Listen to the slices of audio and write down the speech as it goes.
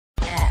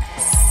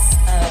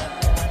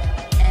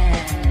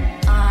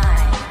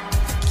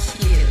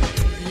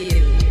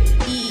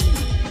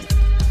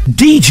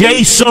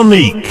DJ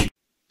Sonic.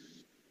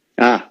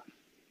 Ah,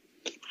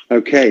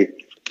 okay.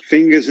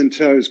 Fingers and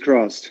toes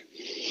crossed.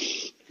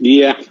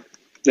 Yeah,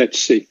 let's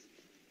see.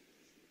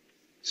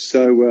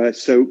 So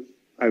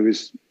I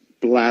was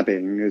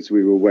blabbing as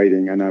we were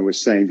waiting, and I was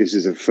saying this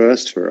is a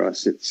first for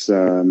us. It's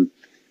to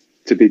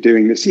be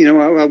doing this. You know,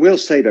 I will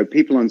say though,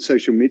 people on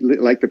social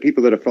media, like the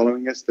people that are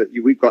following us, that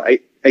we've got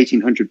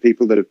 1,800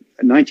 people that are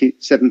 98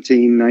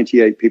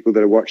 people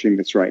that are watching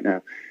this right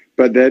now.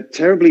 But they're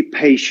terribly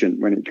patient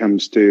when it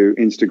comes to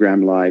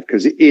Instagram Live,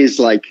 because it is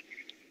like,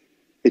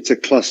 it's a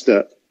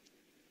cluster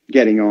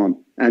getting on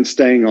and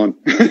staying on.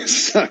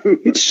 So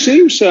it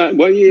seems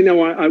well, you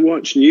know, I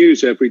watch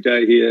news every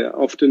day here,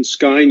 often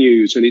Sky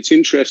News, and it's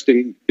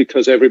interesting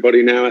because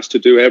everybody now has to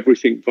do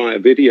everything via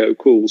video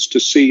calls to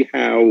see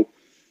how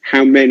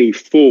many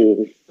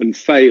fall and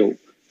fail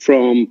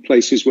from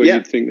places where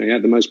you'd think they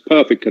had the most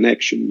perfect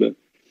connection, but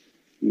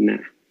nah.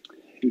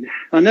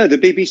 I know the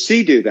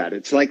BBC do that.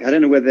 It's like, I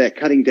don't know whether they're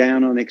cutting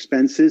down on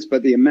expenses,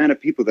 but the amount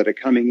of people that are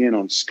coming in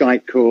on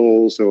Skype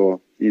calls or,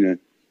 you know.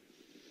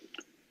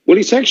 Well,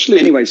 it's actually...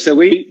 Anyway, so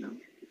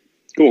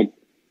Go on.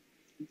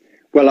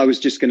 Well, I was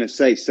just going to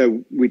say,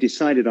 so we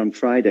decided on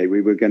Friday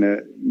we were going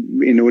to,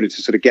 in order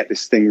to sort of get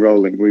this thing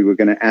rolling, we were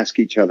going to ask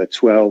each other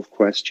 12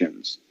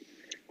 questions,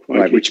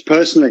 right, which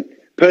personally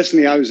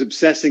I was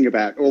obsessing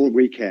about all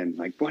weekend.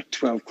 Like, what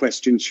 12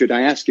 questions should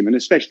I ask him? And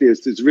especially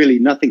as there's really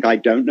nothing I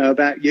don't know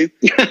about you.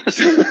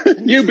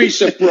 You'd be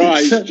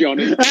surprised,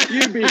 Johnny.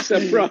 You'd be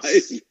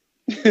surprised.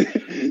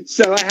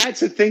 So I had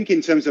to think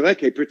in terms of,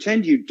 okay,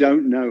 pretend you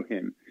don't know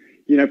him.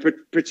 You know,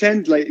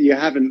 pretend like you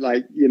haven't,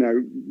 like, you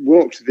know,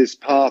 walked this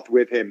path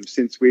with him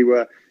since we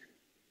were,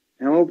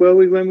 how old were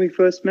we when we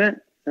first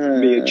met?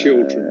 Mere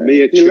children.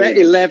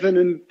 11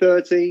 and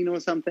 13 or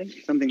something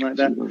like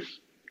that.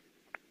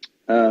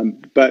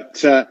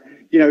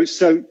 You know,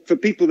 so for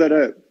people that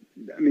are,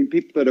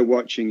 people that are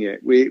watching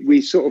it,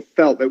 we sort of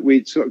felt that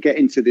we'd sort of get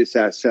into this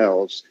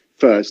ourselves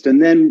first,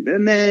 and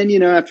then, you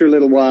know, after a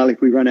little while,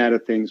 if we run out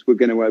of things, we're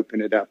going to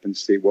open it up and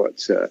see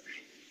what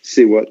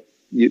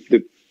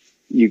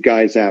you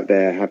guys out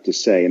there have to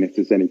say, and if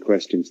there's any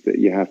questions that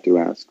you have to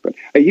ask. But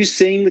are you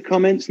seeing the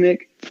comments,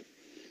 Nick?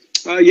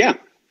 Yeah.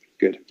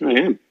 Good. I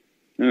am.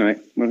 All right.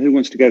 Well, who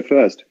wants to go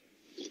first?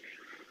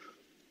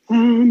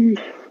 Who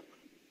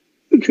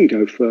can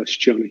go first,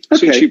 Johnny? Okay.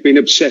 Since you've been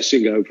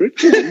obsessing over it.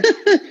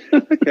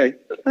 Okay.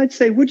 I'd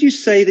say, would you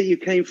say that you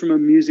came from a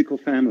musical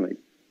family?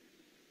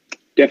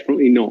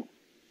 Definitely not.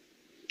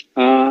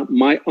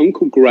 My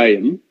Uncle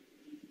Graham,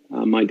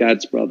 my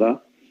dad's brother,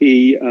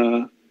 he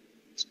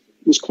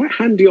was quite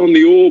handy on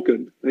the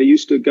organ. I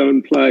used to go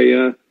and play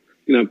at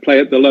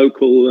the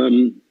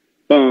local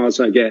bars,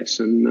 I guess.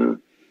 And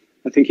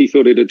I think he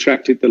thought it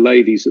attracted the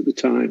ladies at the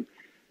time.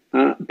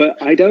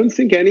 But I don't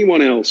think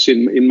anyone else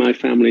in my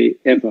family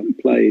ever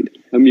played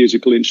a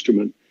musical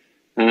instrument.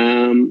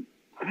 When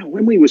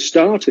we were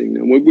starting,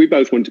 and we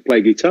both wanted to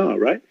play guitar,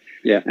 right?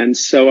 Yeah. And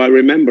so I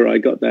remember I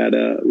got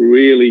that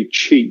really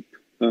cheap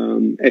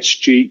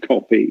SG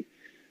copy,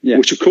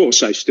 which of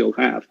course I still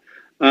have.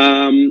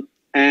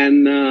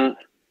 And I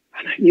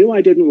knew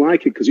I didn't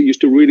like it because it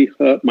used to really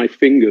hurt my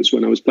fingers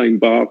when I was playing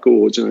bar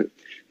chords. And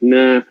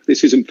nah,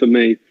 this isn't for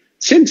me.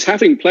 Since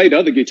having played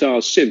other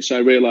guitars since, I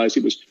realized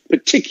it was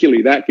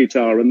particularly that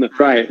guitar and the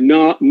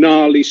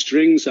gnarly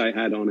strings I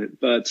had on it.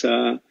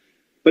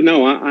 But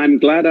no, I'm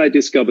glad I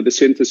discovered the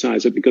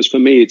synthesizer, because for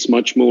me, it's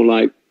much more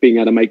like being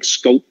able to make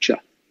sculpture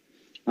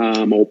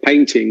or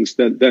paintings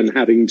than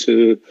having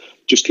to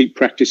just keep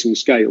practicing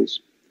scales.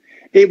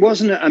 It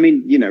wasn't,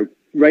 you know,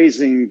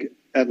 raising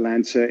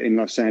Atlanta in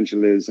Los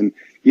Angeles, and,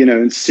 you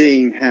know, and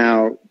seeing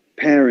how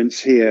parents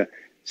here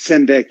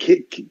send their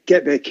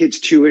get their kids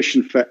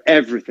tuition for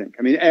everything.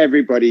 I mean,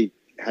 everybody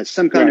has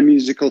some kind of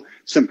musical,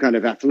 some kind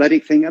of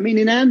athletic thing. I mean,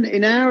 in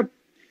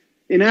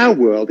our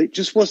world, it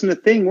just wasn't a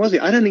thing, was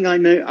it? I don't think I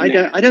know.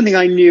 I don't think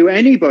I knew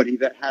anybody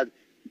that had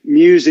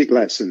music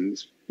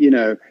lessons. You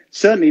know,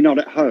 certainly not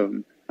at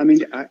home. I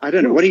mean, I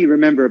don't know. What do you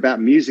remember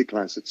about music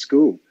class at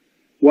school?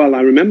 Well,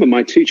 I remember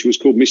my teacher was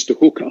called Mr.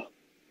 Hooker,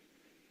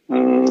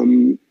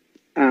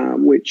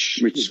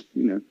 which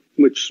you know,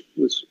 which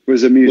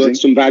was amusing, worth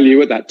some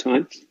value at that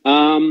time.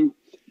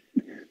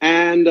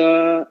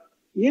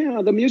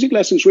 The music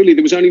lessons, really,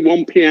 there was only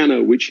one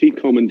piano, which he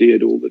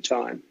commandeered all the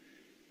time.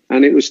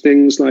 And it was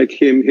things like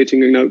him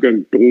hitting a note,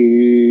 going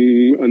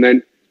dong, and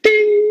then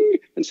ding,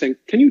 and saying,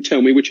 "Can you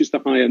tell me which is the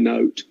higher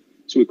note?"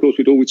 So, of course,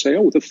 we'd always say,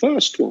 "Oh, the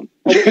first one."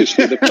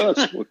 Obviously, the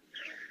first one.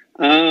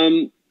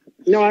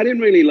 No, I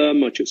didn't really learn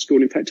much at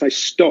school. In fact, I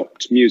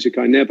stopped music.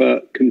 I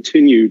never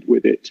continued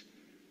with it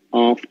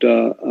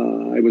after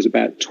I was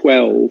about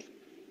 12.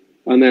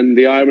 And then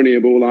the irony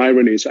of all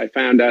ironies, I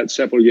found out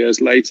several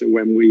years later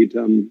when we'd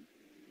done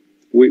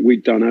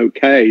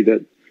okay,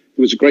 that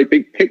there was a great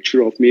big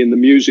picture of me in the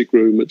music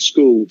room at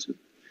school.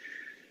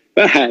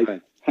 But hey,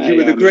 you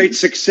were the great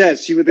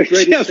success. You were the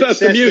greatest success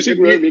the music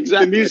room,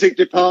 exactly. The music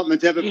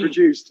department ever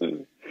produced.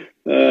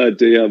 Oh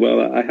dear.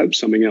 Well, I hope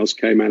something else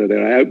came out of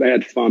there. I hope they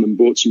had fun and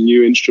bought some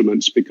new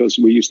instruments, because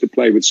we used to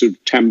play with sort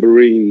of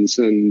tambourines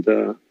and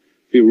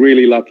If you're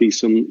really lucky,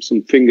 some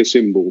finger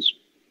cymbals.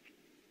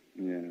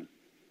 Yeah.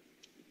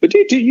 But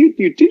you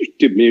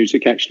did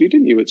music actually,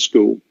 didn't you, at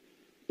school?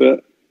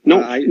 But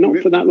not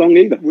for that long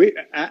either.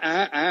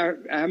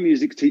 Our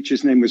music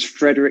teacher's name was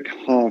Frederick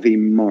Harvey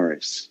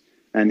Morris,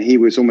 and he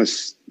was about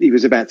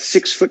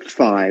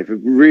 6'5", a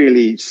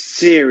really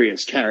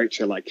serious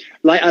character, like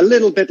a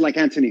little bit like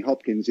Anthony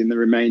Hopkins in The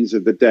Remains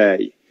of the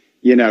Day,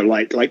 you know,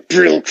 like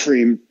brill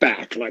cream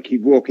back, like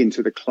he'd walk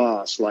into the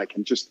class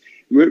and just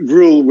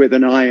rule with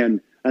an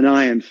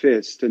iron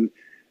fist.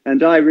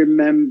 And I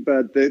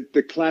remember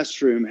the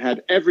classroom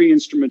had every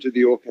instrument of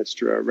the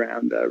orchestra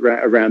around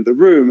the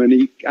room.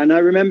 And I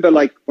remember,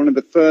 like, one of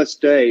the first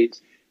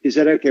days, he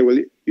said, okay, well,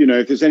 you know,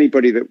 if there's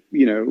anybody that,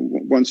 you know,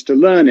 wants to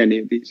learn any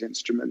of these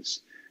instruments,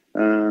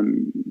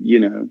 you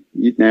know,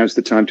 now's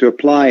the time to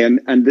apply.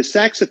 And the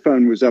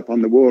saxophone was up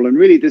on the wall. And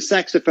really, the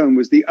saxophone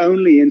was the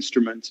only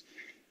instrument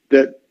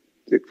that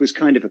was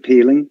kind of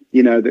appealing,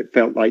 you know, that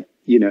felt like,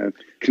 you know,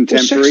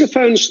 contemporary.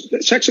 Well,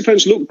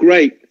 saxophones look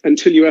great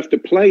until you have to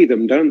play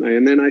them, don't they?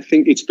 And then I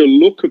think it's the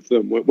look of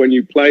them when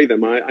you play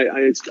them.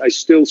 I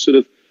still sort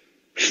of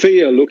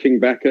fear looking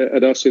back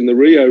at us in the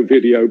Rio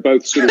video,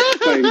 both sort of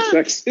playing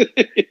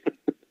saxophone.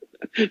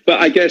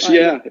 But I guess,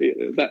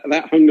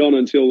 that hung on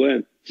until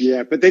then.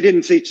 Yeah, but they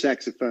didn't teach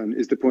saxophone,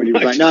 is the point. He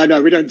was like,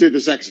 no, we don't do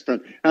the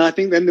saxophone. And I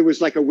think then there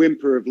was like a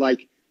whimper of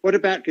like, what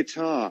about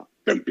guitar?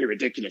 Don't be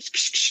ridiculous.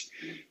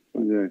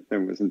 That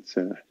wasn't...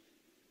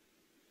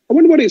 I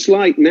wonder what it's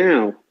like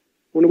now. I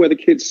wonder where the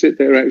kids sit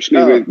there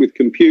actually with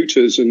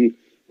computers and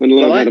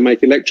learn how to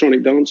make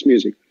electronic dance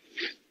music.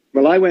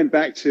 Well, I went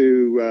back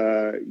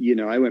to,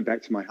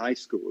 my high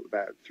school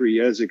about 3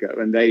 years ago,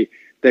 and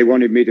they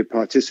wanted me to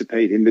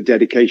participate in the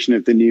dedication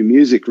of the new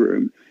music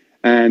room.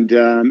 And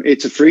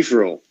it's a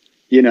free-for-all.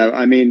 You know,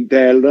 I mean,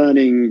 they're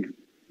learning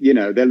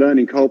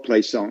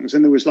Coldplay songs.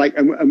 And there was like,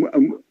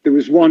 there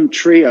was one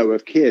trio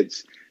of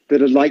kids that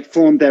had like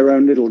formed their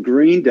own little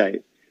Green Day.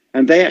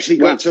 And they actually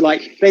got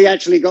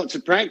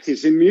to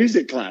practice in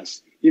music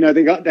class. You know,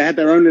 they had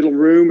their own little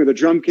room with a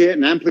drum kit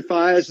and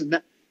amplifiers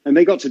and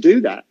they got to do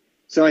that.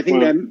 So I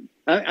think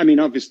I mean,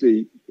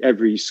 obviously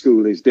every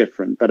school is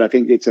different, but I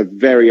think it's a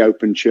very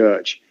open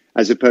church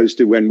as opposed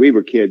to when we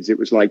were kids. It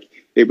was like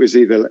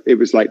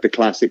the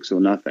classics or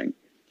nothing.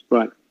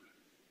 Right.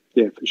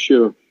 Yeah, for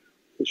sure.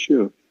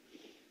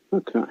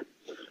 Okay.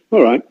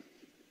 All right.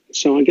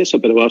 So I guess I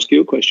better ask you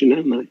a question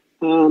now, mate.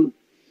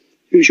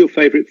 Who's your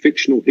favorite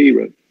fictional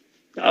hero?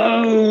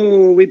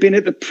 Oh, we've been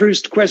at the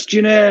Proust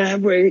questionnaire,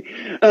 have we?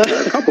 A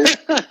couple.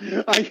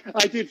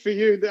 I did for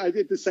you. I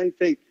did the same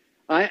thing.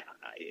 I'm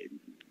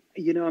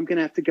going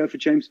to have to go for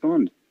James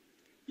Bond.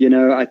 You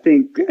know, I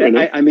think,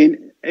 I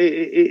mean,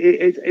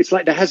 it's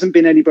like there hasn't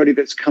been anybody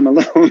that's come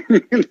along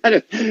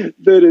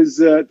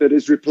that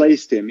has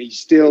replaced him. He's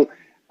still,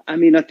 I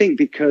mean, I think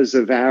because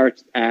of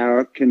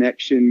our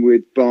connection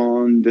with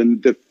Bond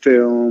and the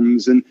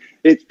films, and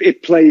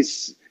it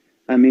plays,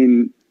 I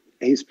mean,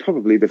 he's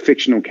probably one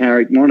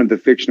of the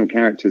fictional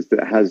characters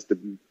that has the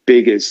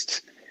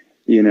biggest,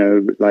 you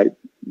know, like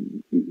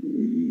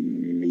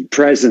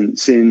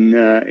presence in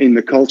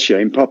the culture,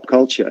 in pop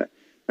culture,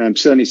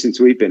 certainly since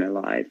we've been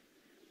alive.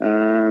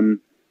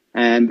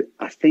 And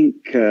I think,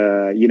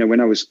 you know, when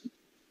I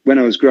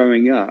was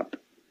growing up,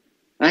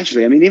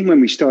 actually, I mean, even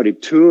when we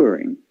started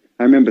touring,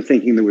 I remember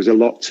thinking there was a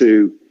lot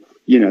to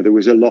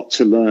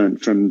learn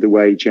from the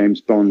way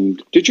James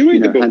Bond, Did you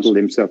read the books? Handled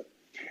himself.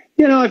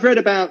 You know, I've read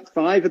about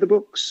 5 of the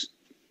books.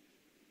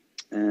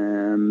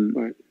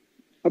 Right.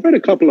 I've read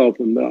a couple of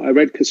them, but I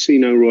read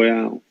Casino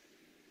Royale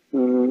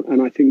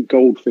and I think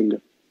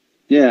Goldfinger.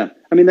 Yeah.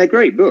 I mean, they're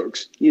great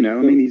books. You know,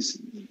 I mean,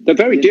 they're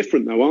very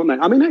different, though, aren't they?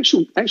 I mean,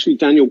 actually,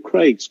 Daniel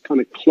Craig's kind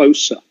of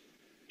closer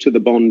to the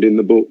Bond in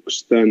the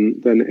books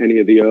than any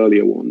of the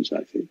earlier ones,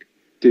 I think.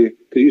 Because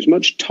he's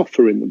much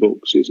tougher in the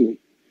books, isn't he?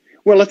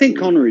 Well, I think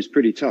Connery's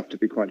pretty tough, to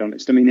be quite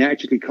honest. I mean,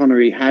 actually,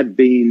 Connery had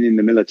been in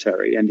the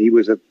military and he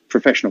was a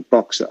professional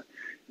boxer,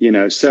 you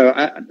know. So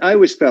I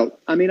always felt,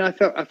 I mean, I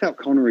felt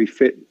Connery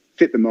fit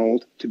the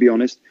mold, to be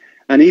honest.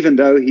 And even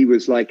though he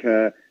was like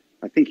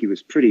I think he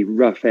was pretty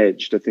rough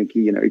edged. I think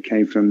he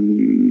came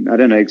from, I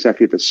don't know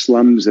exactly the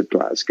slums of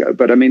Glasgow,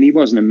 but I mean, he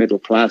wasn't a middle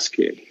class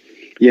kid,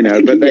 you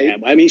know. But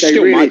he's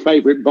still my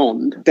favorite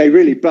Bond. They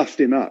really buffed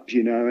him up,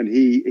 you know, and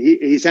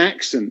his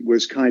accent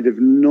was kind of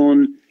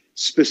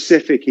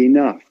non-specific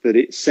enough that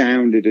it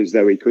sounded as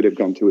though he could have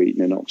gone to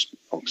Eton in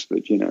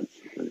Oxford, you know.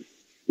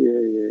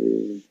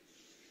 Yeah.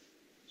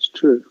 It's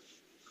true.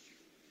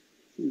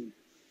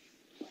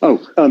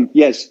 Oh,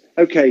 yes.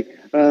 Okay.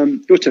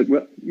 Your turn.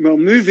 Well,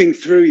 moving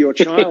through your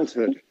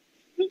childhood.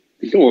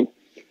 Go on.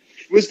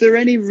 Was there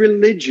any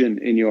religion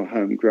in your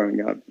home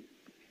growing up?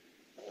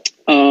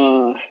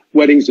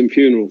 Weddings and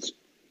funerals.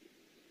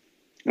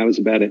 That was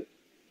about it.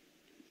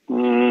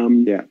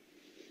 Yeah.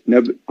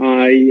 No, but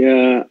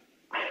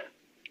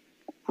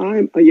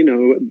I'm, you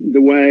know,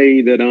 the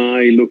way that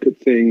I look at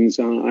things,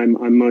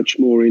 I'm much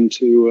more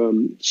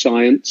into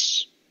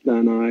science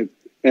than I've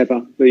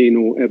ever been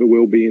or ever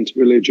will be into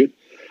religion.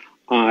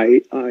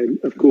 I'm,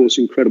 of course,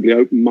 incredibly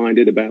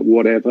open-minded about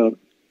whatever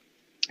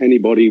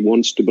anybody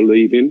wants to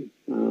believe in,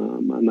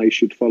 and they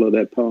should follow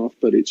their path.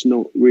 But it's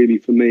not really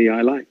for me.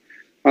 I like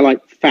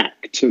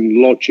fact and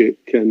logic,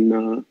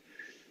 and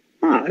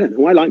I don't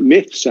know. I like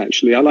myths,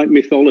 actually. I like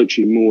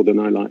mythology more than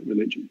I like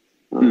religion.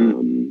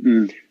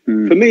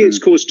 For me, it's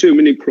caused too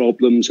many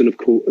problems, and of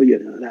course,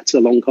 that's a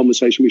long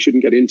conversation we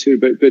shouldn't get into.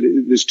 But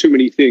there's too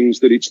many things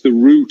that it's the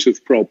root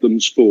of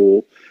problems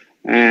for,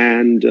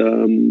 and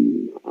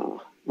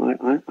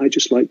I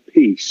just like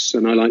peace,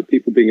 and I like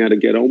people being able to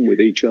get on with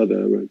each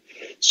other. And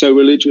so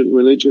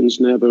religion's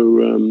never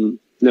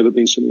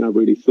been something I've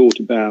really thought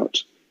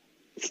about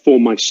for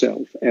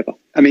myself ever.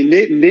 I mean,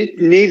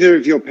 neither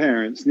of your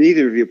parents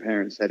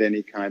had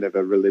any kind of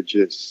a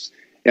religious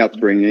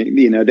upbringing.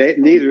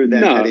 Neither of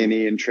them had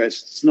any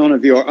interests. None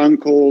of your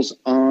uncles,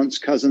 aunts,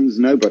 cousins,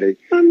 nobody.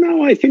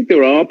 No, I think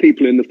there are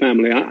people in the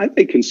family.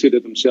 They consider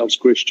themselves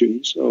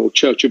Christians or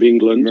Church of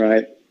England,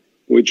 right?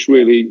 Which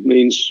really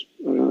means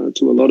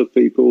to a lot of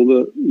people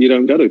that you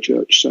don't go to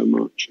church so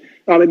much.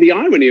 I mean, the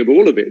irony of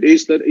all of it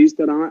is that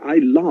I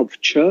love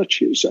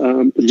churches,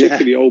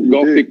 particularly old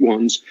Gothic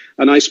ones,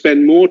 and I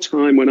spend more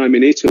time when I'm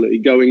in Italy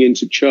going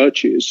into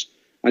churches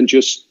and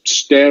just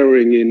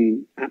staring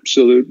in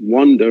absolute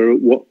wonder at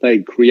what they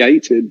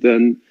created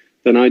than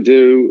I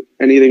do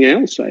anything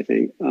else, I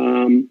think.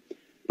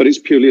 But it's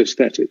purely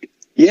aesthetic.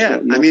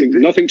 Yeah,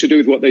 nothing to do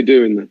with what they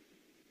do in there.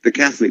 The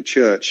Catholic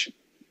Church,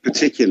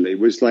 particularly,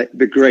 was like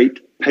the great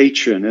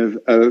patron of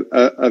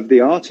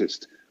the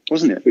artist,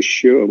 wasn't it? For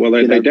sure. Well,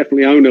 they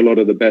definitely own a lot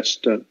of the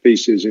best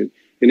pieces in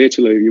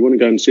Italy. If you want to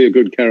go and see a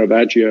good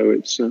Caravaggio,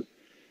 it's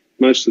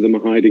most of them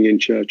are hiding in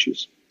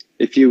churches.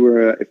 If you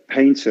were a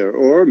painter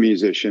or a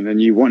musician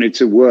and you wanted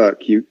to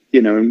work,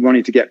 and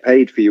wanted to get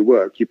paid for your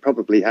work, you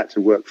probably had to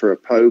work for a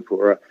pope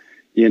or a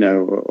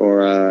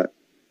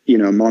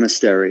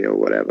monastery or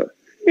whatever.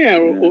 Yeah,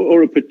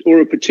 or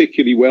a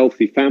particularly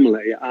wealthy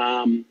family.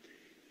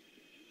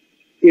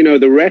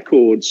 The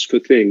records for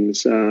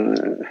things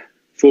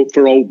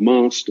for old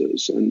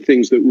masters and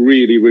things that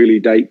really, really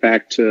date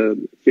back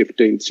to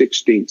 15th,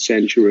 16th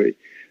century.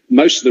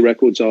 Most of the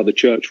records are the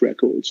church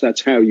records.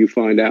 That's how you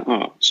find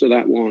out. So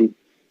that one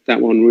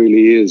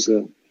really is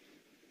a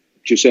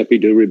Giuseppe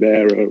de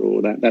Ribera,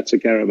 or that's a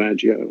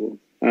Caravaggio,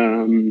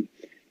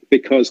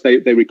 because they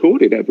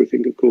recorded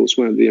everything, of course,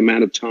 the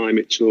amount of time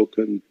it took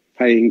and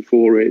paying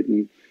for it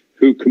and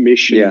who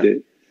commissioned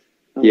it.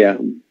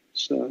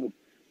 So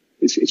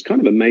it's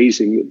kind of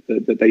amazing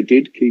that they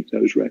did keep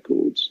those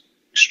records.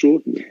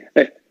 Extraordinary.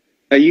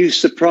 Are you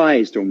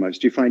surprised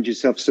almost? Do you find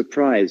yourself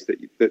surprised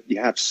that you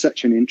have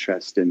such an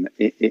interest in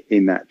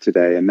that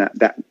today and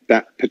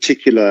that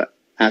particular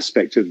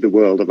aspect of the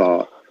world of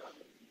art?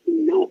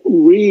 Not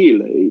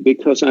really,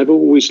 because I've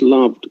always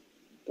loved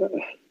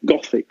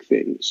Gothic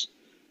things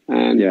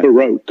and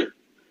Baroque,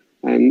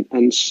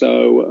 and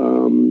so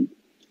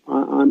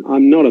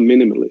I'm not a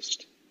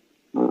minimalist.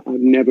 I've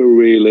never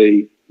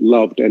really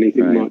loved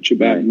anything much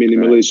about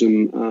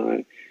minimalism.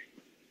 Right.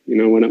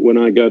 When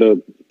I go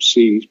to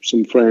see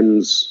some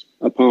friends'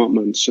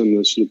 apartments and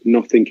there's sort of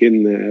nothing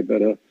in there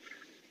but a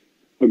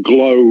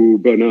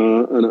globe and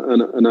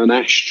an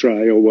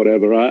ashtray or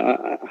whatever,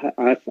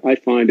 I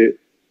find it.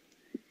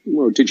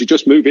 Well, did you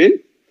just move in?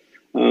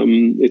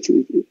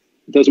 It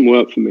doesn't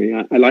work for me.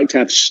 I like to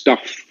have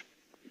stuff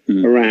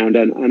around,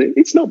 and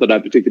it's not that I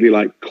particularly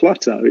like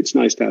clutter. It's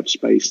nice to have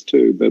space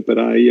too, but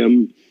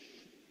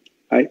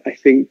I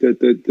think that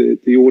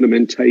the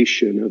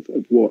ornamentation of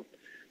what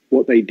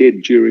they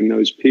did during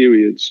those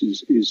periods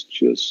is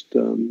just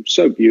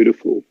so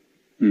beautiful,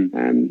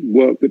 and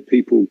work that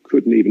people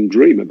couldn't even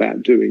dream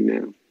about doing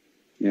now.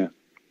 Yeah.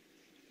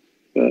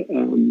 But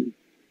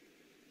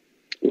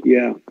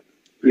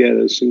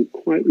there's some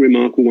quite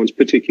remarkable ones,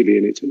 particularly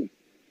in Italy.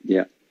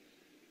 Yeah.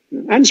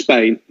 And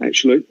Spain,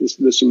 actually.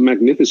 There's some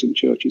magnificent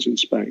churches in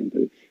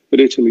Spain, but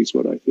Italy's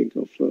what I think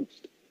of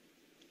first.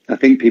 I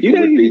think people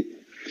would be...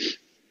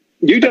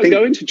 You don't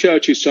go into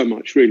churches so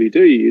much, really,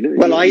 do you?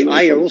 Well,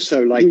 I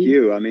also, like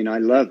you, I mean, I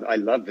love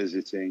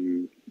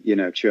visiting,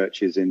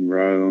 churches in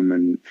Rome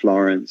and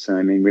Florence.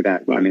 I mean,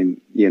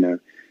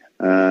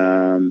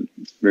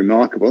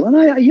 remarkable. And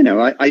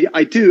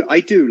I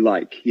do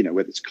like,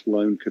 whether it's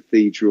Cologne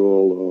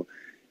Cathedral or,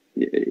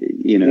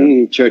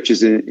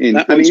 churches in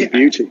that one's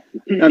beauty.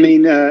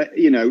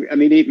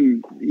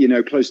 Even,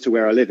 close to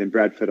where I live in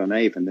Bradford on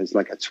Avon, there's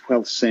like a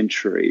 12th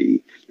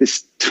century,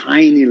 this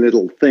tiny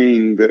little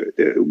thing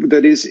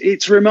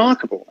it's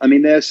remarkable. I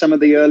mean, they're some of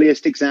the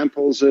earliest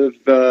examples of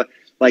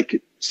like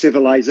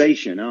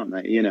civilization, aren't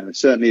they?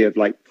 Certainly of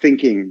like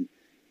thinking,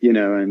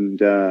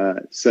 and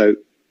so,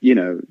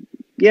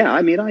 yeah,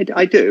 I mean, I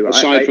do.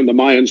 Aside from the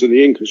Mayans and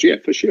the Incas, yeah,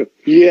 for sure.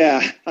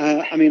 Yeah,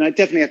 I mean, I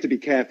definitely have to be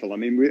careful. I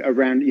mean,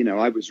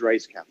 I was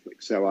raised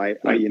Catholic, so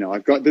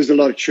there's a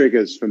lot of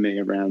triggers for me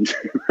around.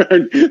 But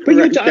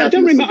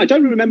I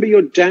don't remember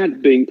your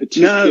dad being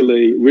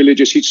particularly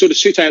religious. He'd sort of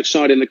sit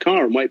outside in the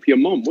car and wait for your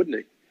mom, wouldn't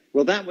he?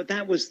 Well,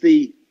 that was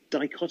the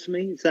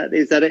dichotomy. Is that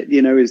it?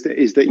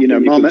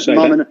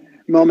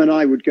 Mom and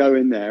I would go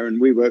in there,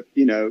 and we were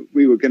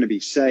going to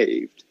be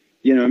saved.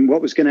 you know, and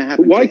what was going to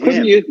happen But why to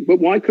couldn't him. you? But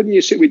why couldn't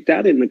you sit with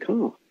Dad in the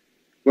car?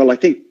 Well, I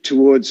think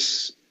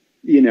towards,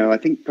 you know, I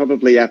think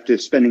probably after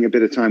spending a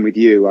bit of time with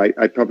you,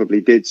 I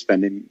probably did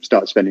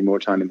start spending more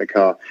time in the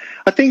car.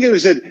 I think it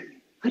was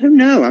I don't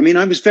know. I mean,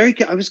 I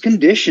was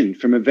conditioned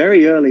from a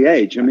very early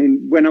age. I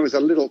mean, when I was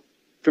a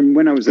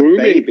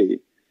baby.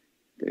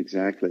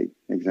 Exactly.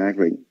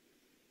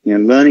 You know,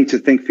 learning to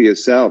think for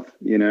yourself,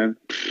 you know,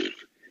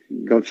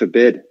 God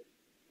forbid.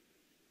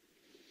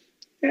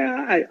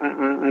 Yeah,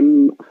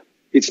 I'm.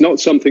 It's not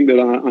something that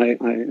I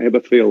ever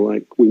feel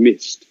like we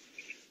missed.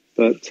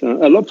 But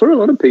for a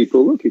lot of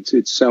people, look,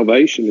 it's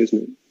salvation,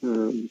 isn't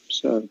it?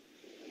 So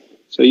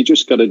you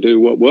just got to do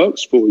what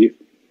works for you.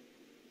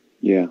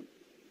 Yeah.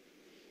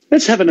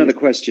 Let's have another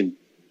question.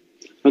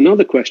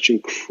 Another question,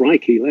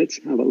 crikey! Let's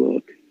have a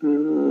look.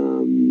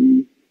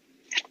 And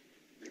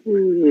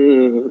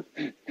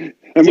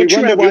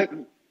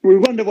we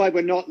wonder why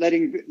we're not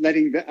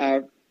letting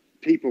our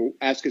people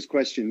ask us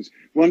questions.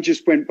 One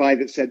just went by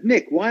that said,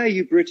 "Nick, why are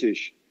you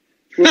British?"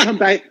 We'll come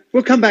back.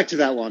 We'll come back to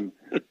that one.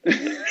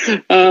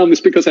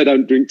 It's because I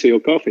don't drink tea or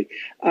coffee.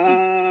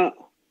 Right,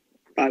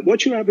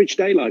 what's your average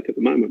day like at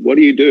the moment? What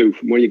do you do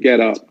from when you get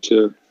up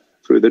to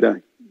through the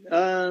day?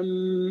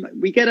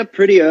 We get up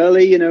pretty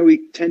early. You know, we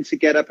tend to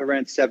get up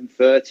around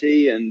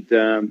 7:30, and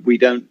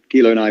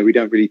Gila and I, we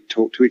don't really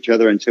talk to each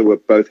other until we're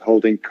both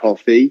holding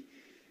coffee.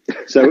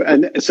 So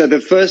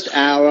the first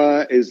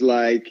hour is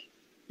like,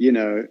 you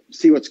know,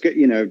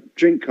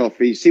 drink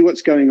coffee, see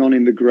what's going on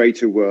in the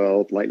greater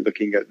world, like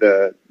looking at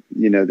the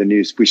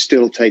news. We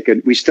still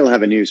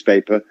have a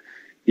newspaper,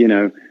 you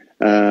know,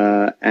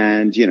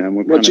 and you know.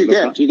 What do you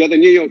get? Do you get the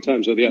New York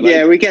Times or the LA?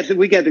 Yeah, we get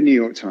the New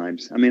York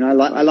Times. I mean, I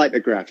like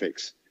the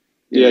graphics.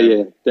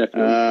 Yeah,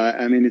 definitely.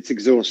 I mean, it's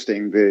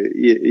exhausting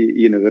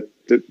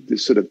the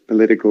sort of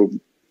political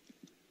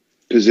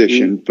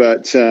position,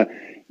 but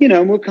you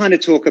know, and we'll kind of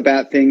talk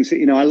about things.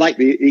 You know, I like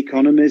the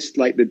Economist,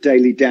 like the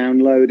daily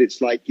download.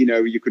 It's like, you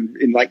know, you can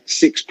in like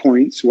 6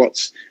 points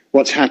what's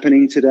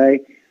happening today.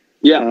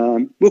 Yeah,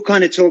 we'll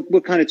kind of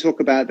talk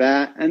about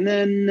that, and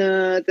then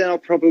I'll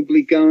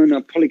probably go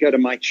to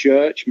my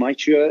church,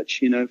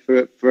 you know,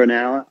 for an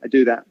hour. I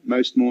do that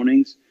most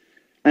mornings.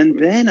 And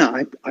then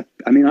I've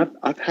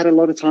had a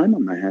lot of time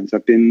on my hands.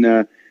 I've been,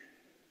 I've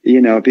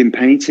been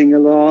painting a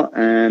lot,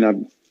 and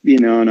I'm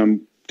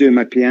doing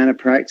my piano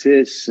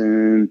practice,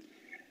 and,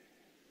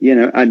 you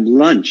know, and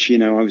lunch, you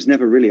know, I was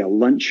never really a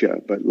luncher,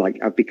 but like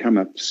I've become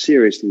a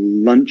serious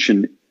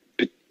luncheon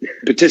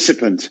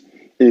participant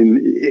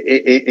in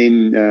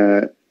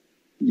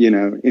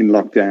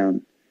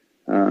lockdown.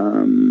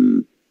 I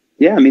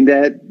mean,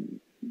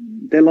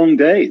 they're long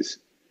days,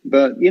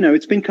 but, you know,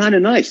 it's been kind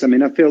of nice. I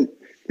mean, I feel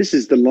this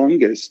is the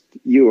longest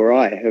you or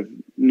I have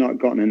not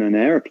gotten in an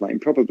airplane,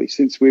 probably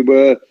since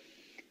Planet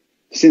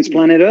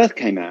Earth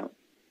came out.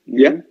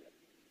 Yeah.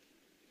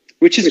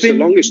 Which has been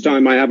the longest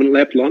time I haven't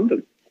left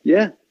London.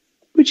 Yeah.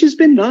 Which has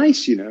been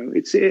nice, you know.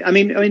 I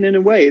mean, in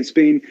a way, it's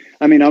been.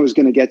 I mean, I was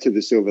going to get to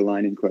the silver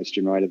lining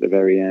question right at the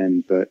very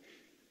end, but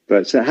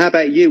how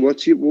about you?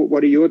 What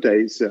are your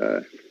days?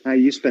 How are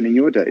you spending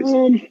your days?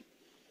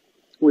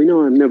 Well, you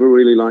know, I've never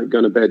really liked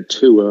going to bed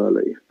too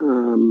early,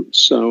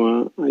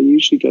 so I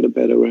usually go to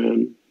bed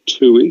around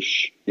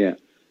 2-ish. Yeah.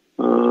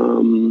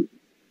 And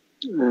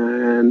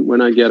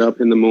when I get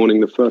up in the morning,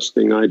 the first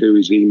thing I do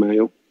is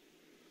email.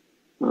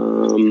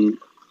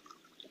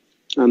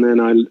 And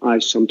then I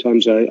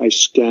sometimes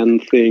scan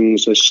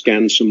things. I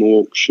scan some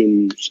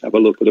auctions, have a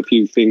look at a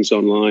few things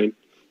online,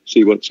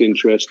 see what's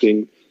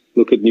interesting,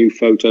 look at new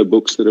photo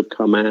books that have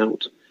come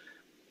out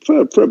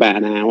for about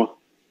an hour.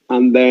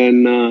 And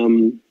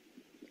then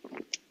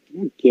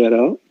get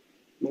up,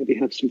 maybe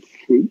have some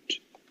fruit.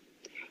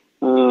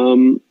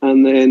 And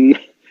then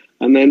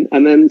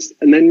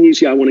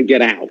usually I want to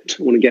get out.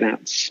 I want to get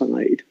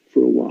outside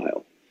for a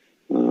while,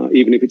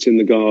 even if it's in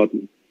the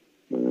garden.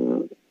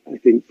 I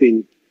think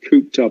being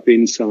cooped up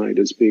inside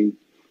has been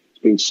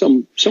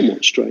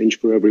somewhat strange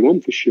for everyone,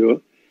 for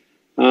sure.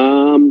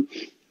 And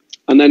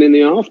then in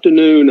the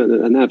afternoon,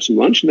 and have some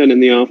lunch. And then in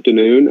the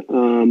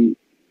afternoon,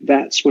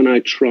 that's when I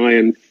try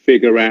and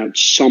figure out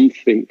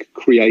something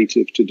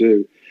creative to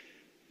do.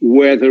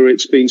 Whether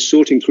it's been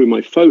sorting through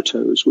my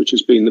photos, which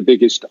has been the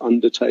biggest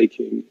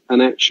undertaking,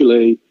 and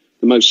actually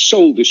the most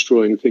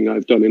soul-destroying thing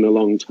I've done in a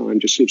long time,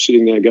 just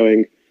sitting there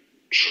going,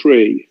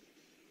 tree,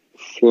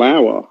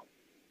 flower,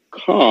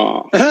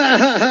 car.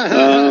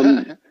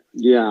 And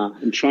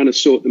trying to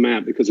sort them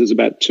out because there's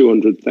about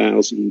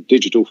 200,000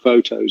 digital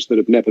photos that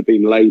have never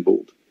been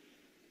labeled.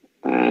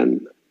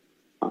 And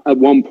at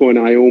one point,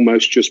 I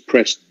almost just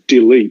pressed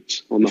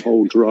delete on the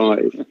whole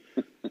drive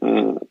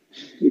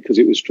because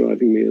it was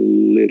driving me a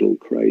little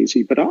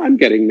crazy. But I'm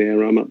getting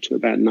there. I'm up to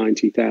about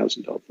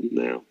 90,000 of them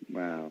now.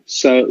 Wow.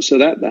 So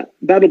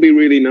that'll be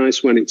really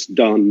nice when it's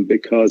done,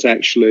 because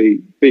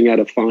actually being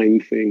able to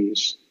find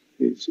things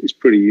is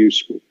pretty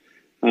useful.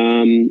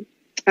 And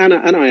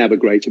I have a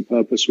greater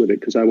purpose with it,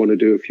 because I want to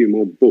do a few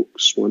more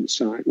books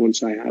once I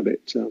have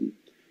it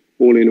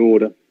all in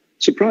order.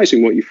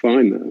 Surprising what you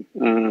find,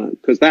 though,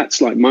 because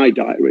that's like my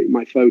diary,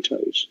 my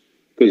photos.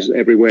 because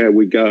everywhere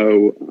we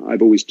go,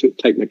 I've always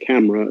taken a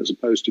camera as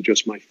opposed to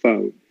just my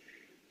phone.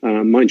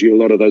 Mind you,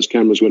 a lot of those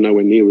cameras were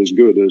nowhere near as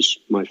good as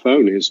my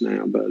phone is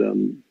now.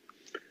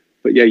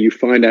 But yeah, you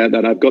find out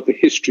that I've got the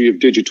history of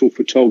digital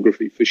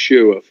photography for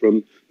sure,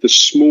 from the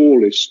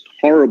smallest,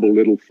 horrible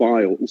little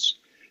files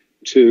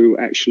to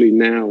actually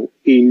now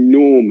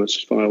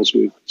enormous files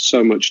with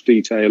so much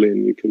detail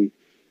in. You can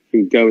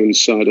go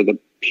inside of the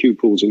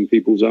pupils in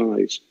people's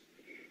eyes.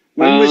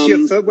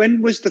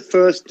 When was the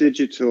first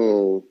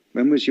digital?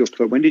 When did you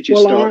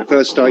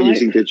first start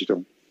using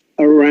digital?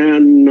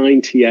 Around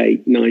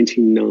 98,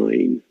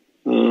 99.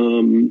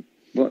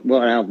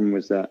 What album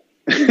was that?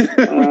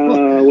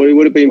 Well, it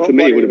would have been for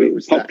me. It would have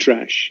been Pop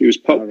Trash. It was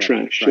Pop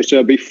Trash. Right.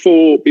 So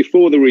before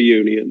the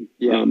reunion,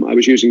 I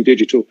was using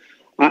digital.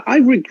 I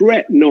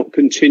regret not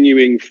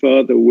continuing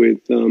further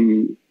with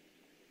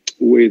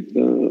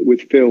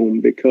film,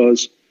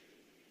 because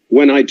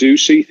when I do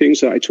see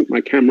things that I took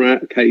my camera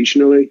out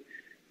occasionally,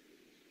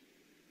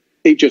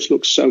 it just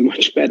looks so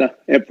much better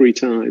every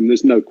time.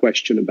 There's no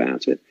question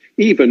about it.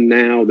 Even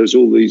now, there's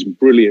all these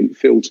brilliant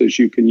filters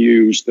you can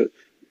use that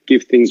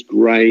give things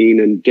grain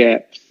and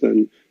depth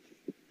and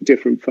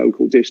different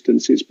focal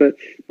distances, but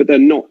they're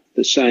not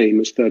the same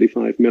as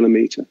 35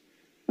 millimeter.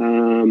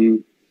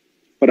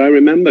 But I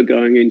remember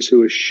going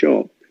into a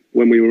shop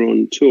when we were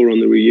on tour, on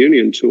the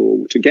reunion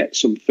tour, to get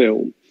some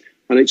film,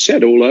 and it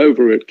said all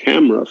over it,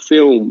 camera,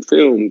 film,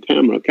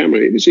 camera.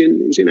 It was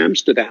in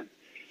Amsterdam.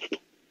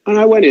 And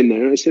I went in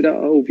there and I said,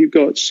 "Oh, have you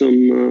got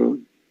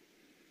some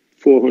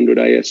 400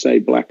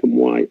 ASA black and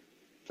white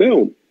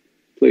film,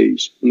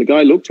 please?" And the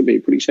guy looked at me,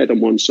 put his head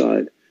on one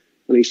side,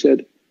 and he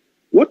said,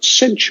 "What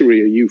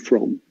century are you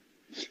from?"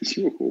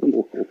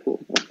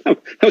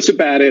 That was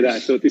about it. I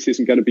thought, this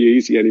isn't going to be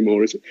easy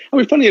anymore, is it? I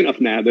mean, funny enough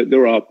now that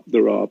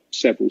there are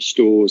several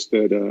stores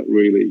that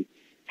really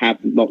have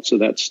lots of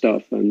that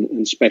stuff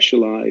and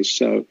specialize.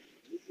 So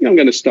I'm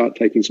going to start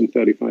taking some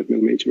 35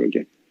 millimeter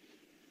again.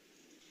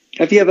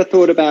 Have you ever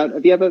thought about?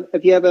 Have you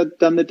ever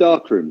done the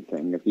darkroom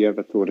thing? Have you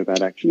ever thought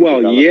about actually?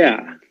 Well,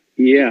 yeah.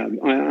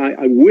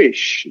 I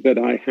wish that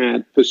I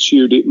had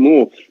pursued it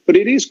more, but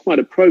it is quite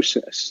a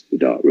process. The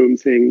darkroom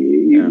thing.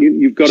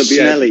 You've got to be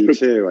smelly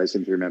too. I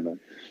seem to remember.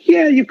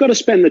 Yeah, you've got to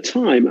spend the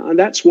time, and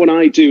that's what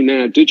I do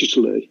now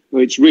digitally.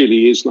 It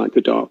really is like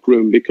a dark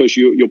room, because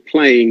you're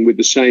playing with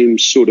the same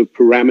sort of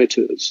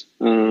parameters,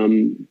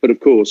 but of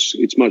course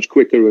it's much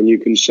quicker and you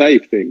can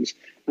save things.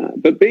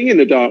 But being in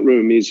the dark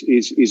room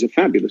is a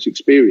fabulous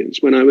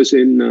experience. When I was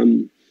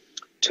in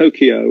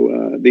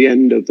Tokyo at the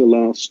end of the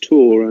last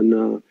tour,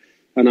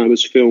 and I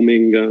was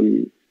filming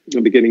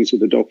the beginnings of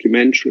the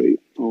documentary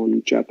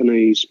on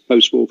Japanese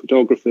post-war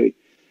photography,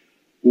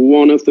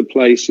 one of the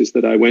places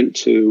that I went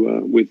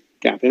to with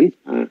Gavin,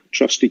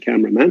 trusty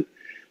cameraman,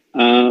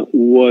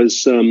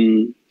 was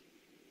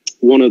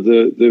one of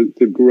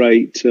the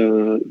great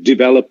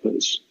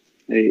developers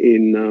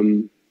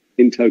in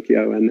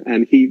Tokyo,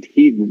 and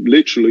he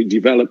literally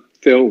developed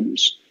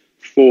films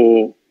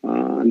for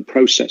and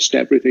processed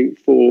everything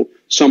for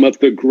some of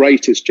the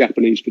greatest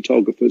Japanese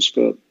photographers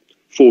for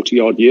 40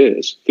 odd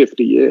years,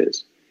 50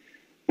 years,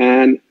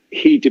 and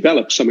he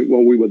developed something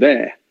while we were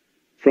there,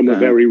 from a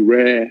very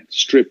rare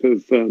strip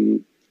of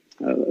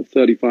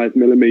 35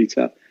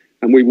 millimeter.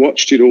 And we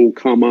watched it all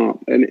come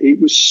up, and it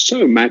was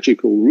so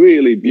magical,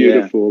 really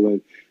beautiful.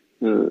 And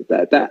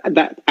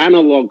that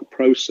analog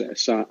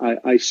process,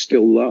 I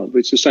still love.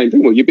 It's the same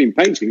thing. Well, you've been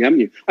painting, haven't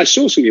you? I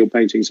saw some of your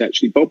paintings,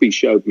 actually. Bobby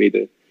showed me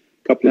the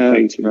couple of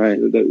paintings. Right.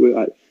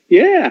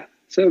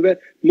 So the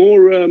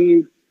more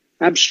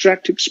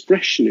abstract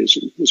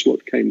expressionism was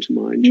what came to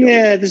mind, John.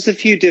 Yeah, there's a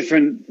few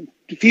different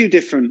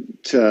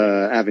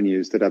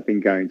avenues that I've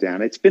been going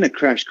down. It's been a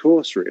crash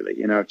course,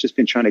 really. I've just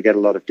been trying to get a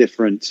lot of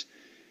different,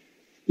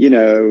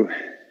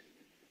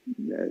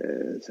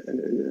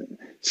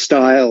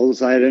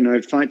 styles. I don't know,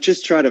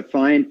 try to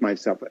find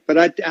myself. But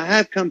I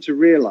have come to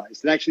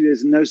realize that actually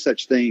there's no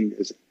such thing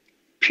as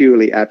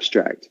purely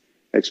abstract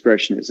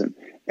expressionism.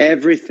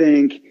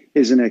 Everything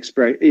is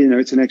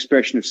it's an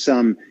expression of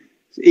some,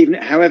 even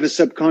however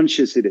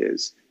subconscious it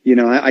is.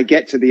 I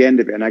get to the end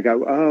of it and I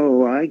go,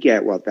 oh, I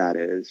get what that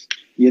is,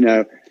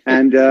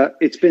 and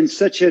it's been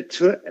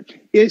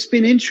it's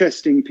been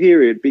interesting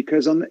period,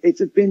 because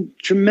it's been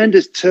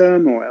tremendous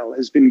turmoil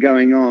has been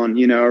going on,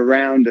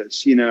 around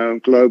us,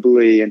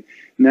 globally and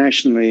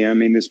nationally. I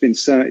mean, there's been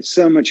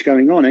so much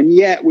going on, and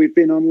yet we've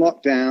been on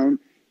lockdown,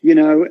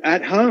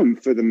 at home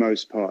for the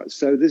most part.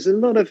 So there's a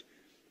lot of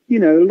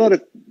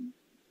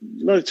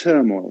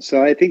turmoil.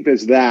 So I think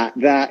there's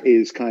that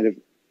is kind of,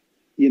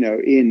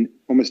 in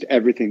almost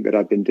everything that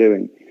I've been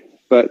doing.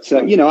 But,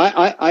 I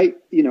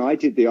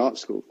did the art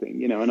school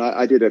thing, and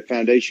I did a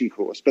foundation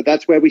course, but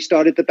that's where we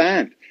started the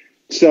band.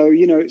 So,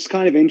 it's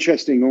kind of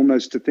interesting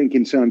almost to think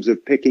in terms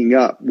of picking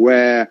up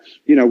where,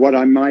 what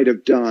I might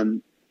have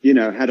done,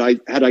 had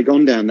I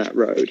gone down that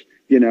road,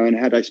 and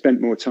had I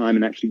spent more time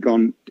and actually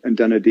gone and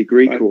done a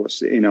degree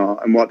course in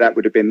art, and what that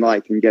would have been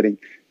like, and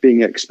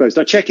being exposed.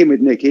 I check in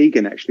with Nick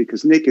Egan, actually,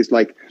 because Nick is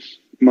like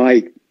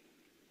my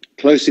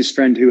closest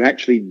friend who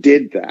actually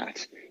did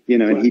that, you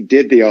know, and he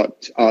did the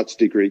arts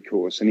degree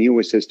course. And he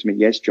always says to me,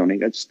 yes, Johnny,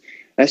 that's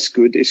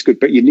good. It's good.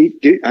 But you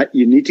need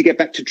to get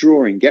back to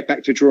drawing,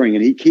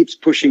 And he keeps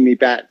pushing me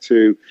back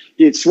to,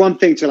 it's one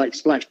thing to like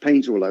splash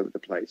paint all over the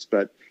place,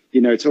 but,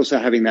 you know, it's also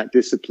having that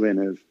discipline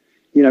of,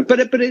 you know, but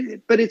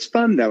it's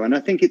fun though. And I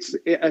think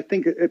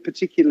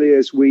particularly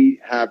as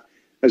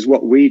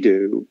what we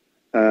do,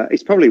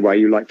 it's probably why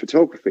you like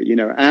photography. You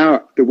know,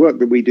 the work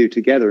that we do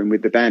together and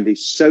with the band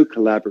is so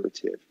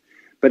collaborative,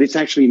 but it's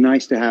actually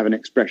nice to have an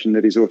expression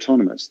that is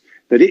autonomous,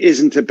 that it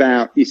isn't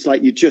about, it's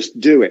like you just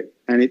do it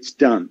and it's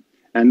done.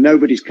 And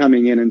nobody's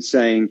coming in and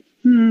saying,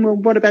 well,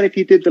 what about if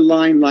you did the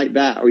line like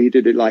that or you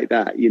did it like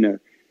that? You know,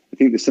 I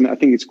think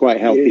it's quite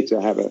healthy to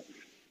have a.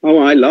 Oh,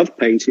 I love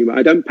painting, but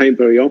I don't paint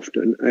very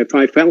often. If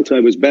I felt I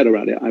was better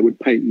at it, I would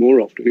paint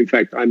more often. In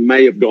fact, I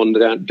may have gone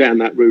down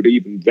that route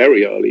even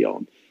very early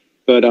on.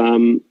 But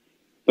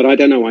I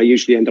don't know. I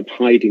usually end up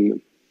hiding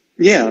them.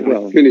 Yeah,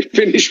 well,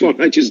 finish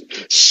one. I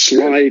just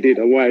slide it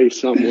away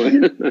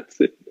somewhere. That's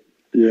it.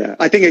 Yeah,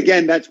 I think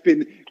again that's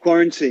been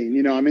quarantine.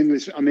 You know, I'm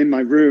in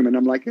my room, and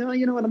I'm like, oh,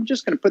 you know what? I'm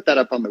just going to put that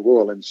up on the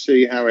wall and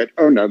see how it.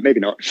 Oh no,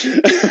 maybe not.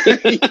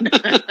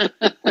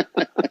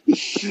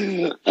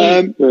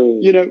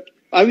 You know,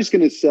 I was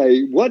going to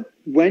say,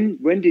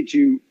 when did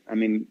you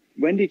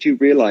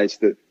realize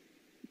that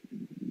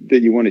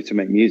you wanted to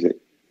make music?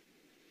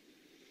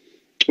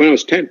 When I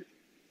was 10.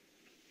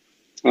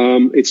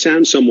 It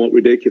sounds somewhat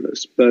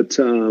ridiculous, but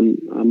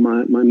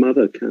my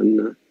mother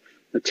can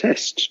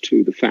attest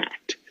to the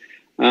fact.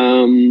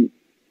 It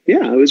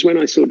was when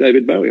I saw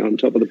David Bowie on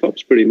Top of the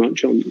Pops, pretty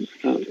much on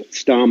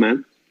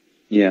Starman.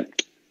 Yeah.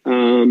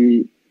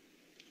 Well,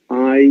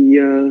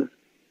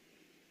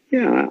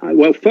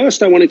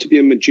 first I wanted to be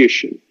a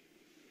magician,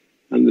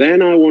 and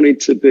then I wanted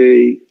to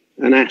be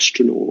an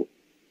astronaut,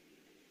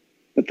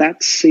 but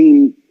that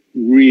seemed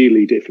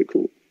really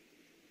difficult.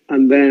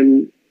 And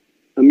then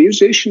a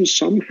musician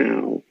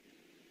somehow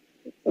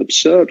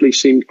absurdly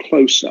seemed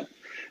closer.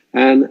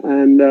 It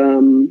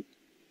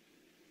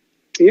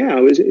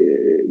was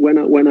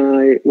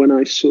when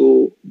I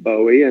saw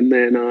Bowie, and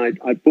then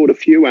I bought a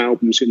few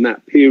albums in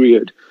that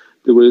period.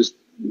 There was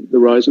The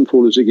Rise and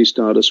Fall of Ziggy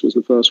Stardust was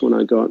the first one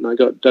I got, and I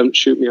got Don't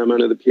Shoot Me, I'm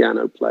Only the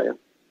Piano Player.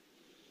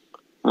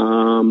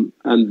 And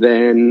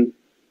then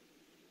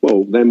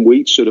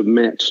we sort of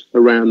met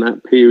around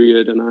that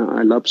period, and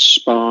I loved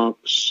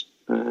Sparks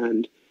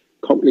and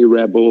Cockney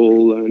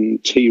Rebel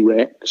and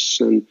T-Rex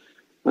and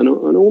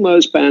all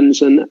those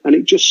bands, and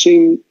it just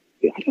seemed,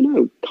 I don't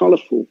know,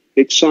 colourful,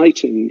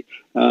 exciting,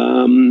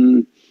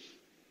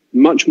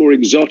 much more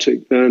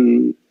exotic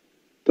than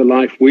the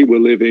life we were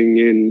living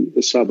in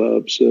the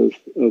suburbs of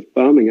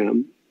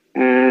Birmingham.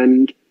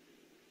 And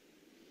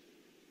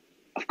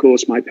of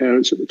course, my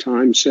parents at the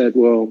time said,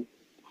 well,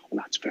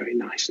 that's very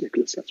nice,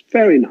 Nicholas, that's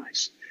very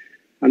nice.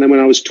 And then when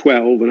I was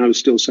 12 and I was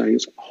still saying,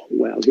 oh,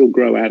 well, he'll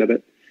grow out of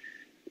it.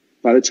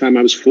 By the time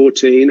I was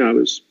 14, I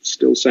was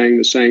still saying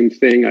the same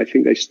thing. I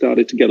think they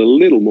started to get a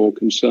little more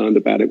concerned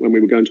about it when we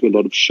were going to a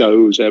lot of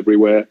shows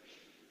everywhere.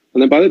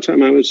 And then by the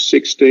time I was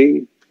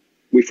 16,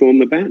 we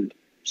formed the band.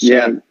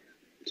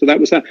 So that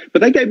was that.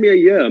 But they gave me a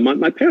year.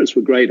 My parents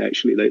were great,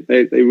 actually.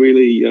 They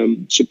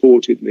really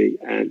supported me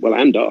and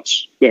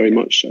us very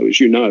much so, as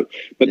you know.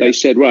 But they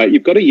said, right,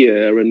 you've got a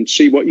year and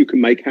see what you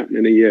can make happen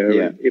in a year.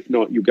 Yeah. And if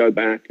not, you go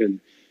back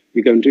and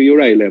you go and do your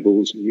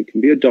A-levels and you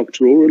can be a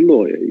doctor or a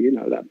lawyer. You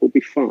know, that will be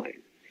fine.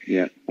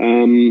 Yeah.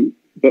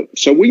 But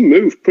so we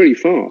moved pretty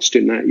fast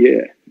in that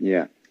year.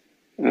 Yeah.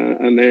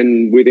 And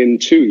then within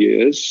 2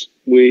 years,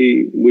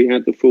 we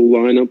had the full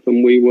lineup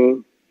and we were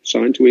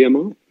signed to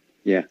EMI.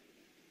 Yeah.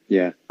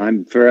 Yeah.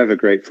 I'm forever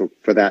grateful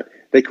for that.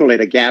 They call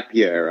it a gap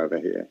year over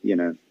here, you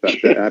know,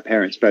 but our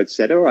parents both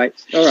said, all right,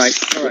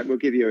 we'll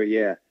give you a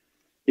year,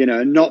 you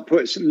know, and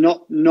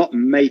not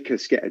make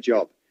us get a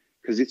job,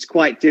 because it's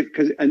quite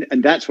difficult.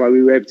 And that's why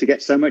we were able to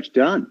get so much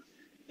done.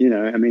 You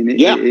know, I mean,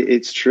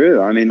 it's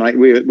true. I mean, like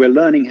we're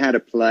learning how to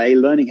play,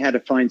 learning how to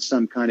find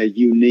some kind of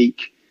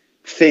unique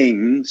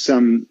thing,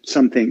 some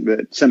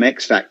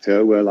X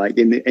factor. We're like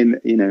in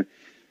you know,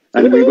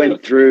 and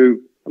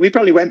we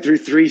probably went through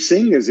 3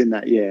 singers in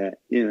that year.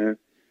 You know,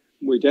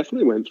 we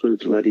definitely went through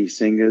 3 bloody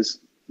singers.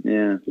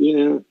 Yeah.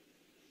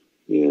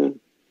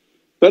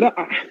 But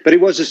it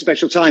was a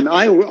special time.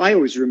 I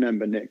always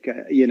remember, Nick.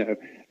 You know,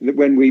 that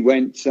when we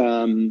went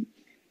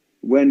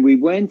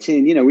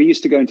in, you know, we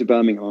used to go into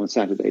Birmingham on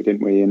Saturday,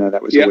 didn't we? You know,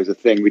 that was always a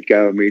thing. We'd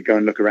go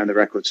and look around the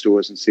record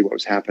stores and see what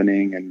was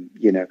happening. And,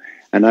 you know,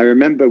 and I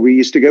remember we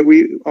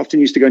often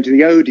used to go into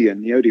the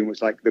Odeon. The Odeon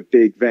was like the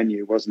big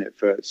venue, wasn't it?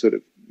 For sort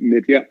of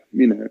you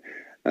know,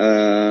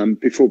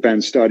 before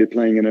bands started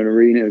playing in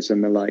arenas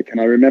and the like.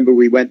 And I remember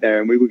we went there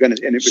and and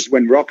it was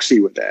when Roxy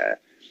were there.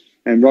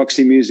 And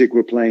Roxy Music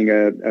were playing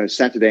a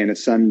Saturday and a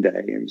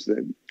Sunday. It was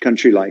the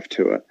Country Life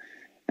tour.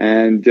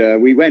 And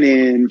we went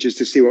in just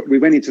to see we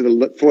went into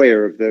the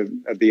foyer of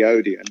the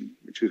Odeon,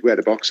 which was where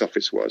the box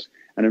office was.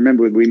 And I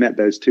remember we met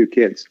those 2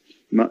 kids,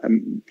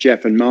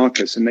 Jeff and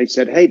Marcus, and they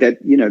said, hey,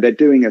 they're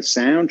doing a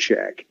sound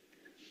check.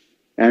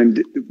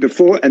 and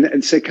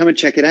and say, come and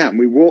check it out. And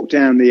we walked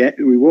down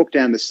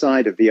the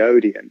side of the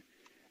Odeon,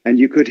 and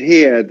you could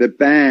hear the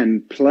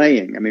band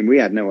playing. I mean, we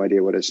had no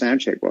idea what a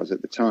sound check was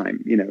at the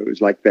time. You know, it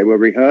was like they were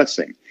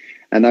rehearsing.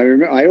 And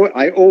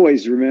I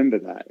always remember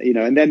that, you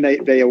know, and then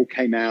they all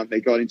came out,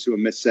 they got into a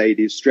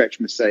Mercedes, stretch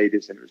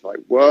Mercedes, and it was like,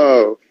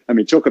 whoa. I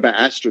mean, talk about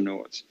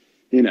astronauts,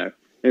 you know,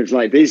 it was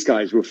like these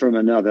guys were from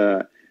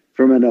another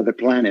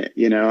planet,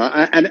 you know,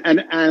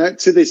 and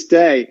to this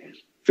day,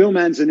 Phil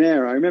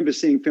Manzanera, I remember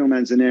seeing Phil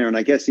Manzanera, and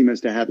I guess he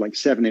must have had like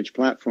 7-inch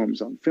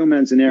platforms on. Phil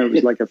Manzanera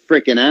was like a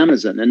freaking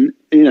Amazon, and,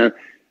 you know,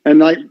 and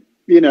like,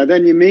 you know,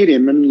 then you meet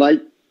him and like,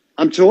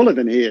 I'm taller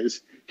than he is.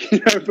 You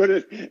know, but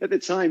at the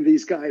time,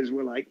 these guys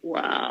were like,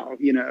 wow,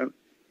 you know,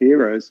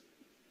 heroes.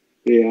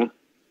 Yeah.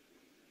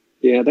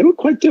 Yeah, they were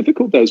quite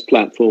difficult, those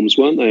platforms,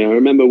 weren't they? I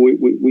remember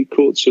we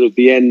caught sort of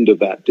the end of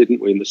that, didn't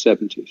we, in the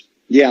 70s?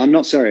 Yeah, I'm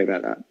not sorry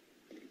about that.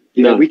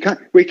 You know, we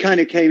kind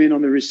of came in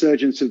on the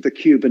resurgence of the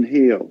Cuban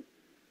heel.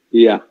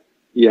 Yeah.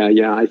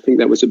 I think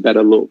that was a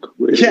better look,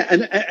 really. Yeah,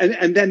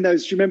 and then do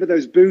you remember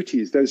those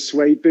booties, those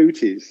suede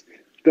booties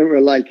that were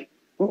like,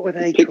 what were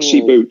they Pixie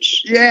called?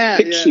 boots. Yeah.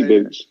 Pixie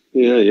boots.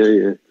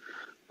 Yeah.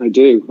 I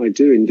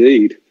do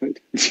indeed.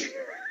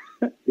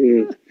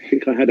 Yeah, I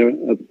think I had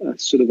a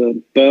sort of a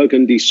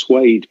burgundy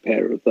suede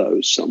pair of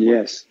those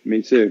somewhere. Yes,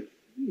 me too.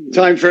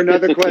 Time for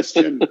another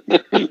question.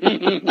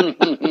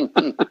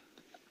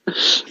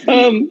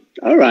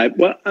 All right.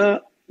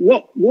 Well,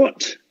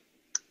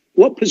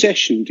 what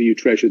possession do you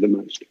treasure the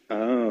most?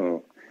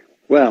 Oh,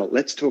 well,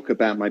 let's talk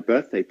about my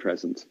birthday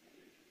present.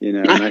 You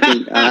know, and I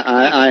think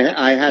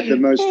I had the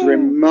most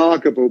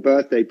remarkable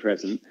birthday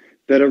present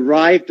that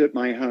arrived at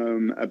my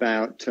home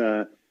about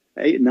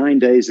 8-9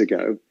 days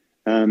ago,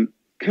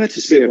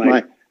 courtesy of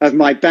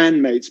my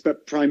bandmates,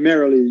 but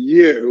primarily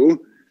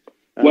you.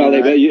 Well,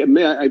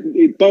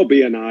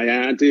 Bobby and I,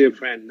 our dear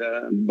friend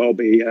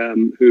Bobby,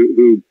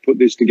 who put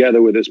this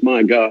together with us.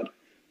 My God,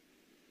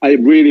 I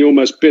really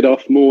almost bit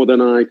off more than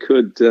I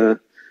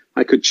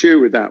could chew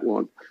with that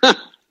one.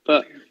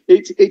 But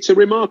it's a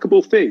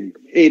remarkable thing.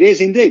 It is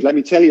indeed. Let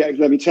me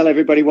tell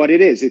everybody what it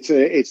is. It's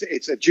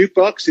a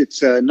jukebox.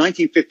 It's a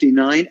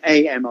 1959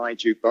 AMI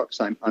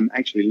jukebox. I'm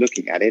actually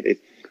looking at it.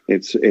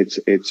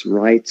 It's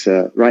right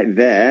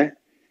there,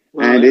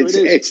 and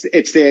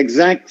it's the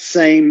exact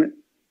same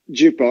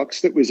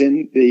jukebox that was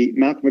in the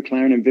Malcolm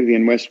McLaren and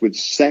Vivienne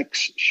Westwood's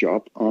sex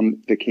shop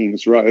on the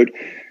King's Road,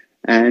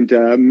 and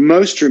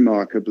most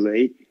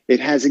remarkably,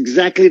 it has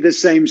exactly the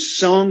same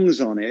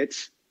songs on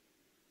it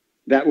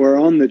that were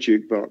on the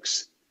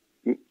jukebox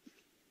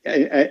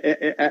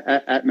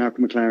at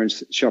Malcolm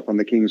McLaren's shop on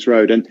the King's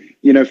Road. And,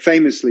 you know,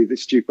 famously,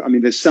 this jukebox, I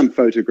mean, there's some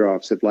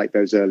photographs of like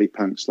those early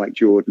punks like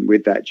Jordan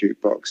with that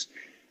jukebox.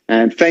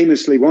 And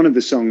famously, one of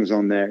the songs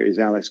on there is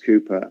Alice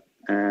Cooper,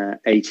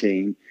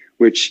 18,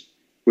 which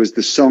was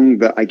the song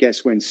that I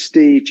guess when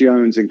Steve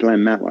Jones and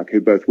Glenn Matlock, who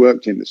both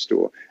worked in the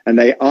store, and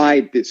they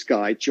eyed this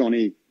guy,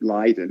 Johnny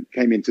Lydon,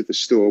 came into the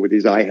store with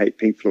his I Hate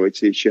Pink Floyd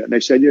t-shirt. And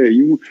they said, yeah,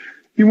 you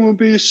want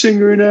to be a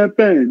singer in our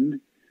band?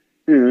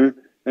 Yeah.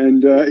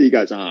 And he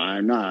goes, oh,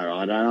 no,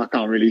 I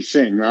can't really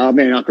sing. I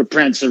mean, I could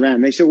prance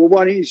around. They said, well,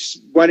 why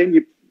don't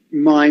you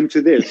mime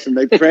to this? And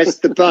they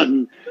pressed the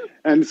button.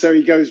 And so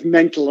he goes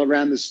mental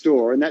around the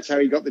store. And that's how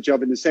he got the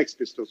job in the Sex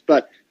Pistols.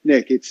 But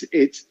Nick,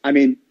 I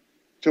mean,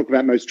 talk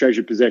about most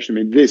treasured possession.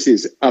 I mean, this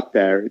is up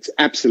there. It's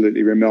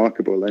absolutely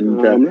remarkable. And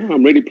no,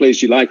 I'm really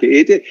pleased you like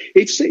it.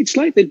 It's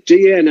like the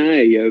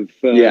DNA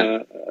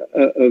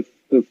of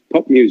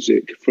pop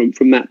music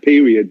from that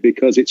period,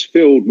 because it's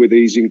filled with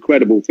these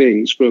incredible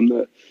things from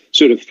the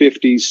sort of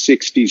 50s,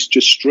 60s,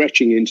 just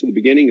stretching into the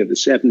beginning of the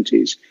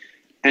 70s.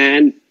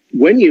 And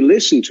when you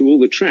listen to all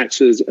the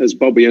tracks as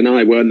Bobby and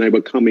I were, when they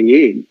were coming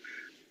in,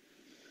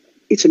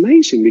 it's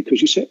amazing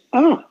because you say,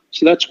 so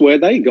that's where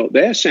they got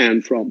their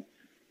sound from.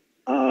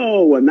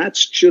 Oh, and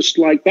that's just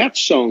like that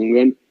song.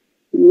 And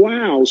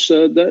wow,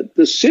 so the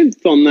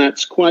synth on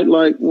that's quite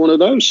like one of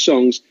those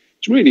songs.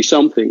 It's really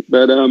something.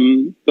 But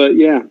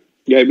yeah.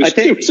 Yeah,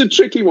 it was a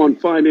tricky one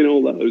finding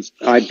all those.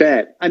 I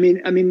bet. I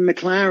mean,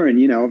 McLaren,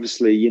 you know,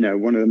 obviously, you know,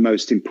 one of the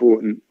most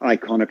important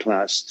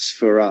iconoclasts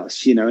for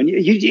us, you know, and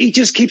he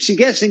just keeps you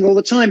guessing all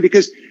the time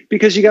because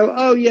you go,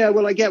 oh yeah,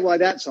 well, I get why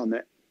that's on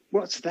there.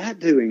 What's that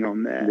doing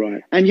on there?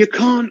 Right. And you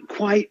can't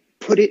quite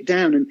put it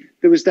down. And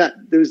there was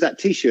that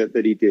T-shirt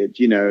that he did,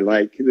 you know,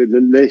 like the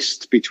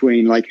list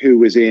between like who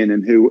was in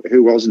and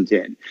who wasn't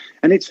in,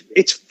 and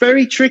it's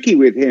very tricky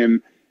with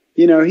him.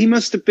 You know, he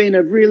must have been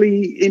a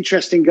really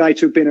interesting guy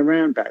to have been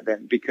around back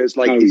then, because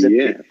like,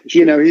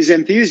 you know, his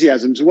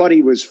enthusiasm's what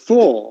he was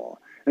for.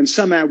 And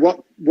somehow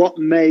what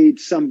made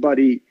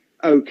somebody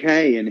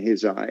okay in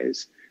his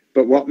eyes,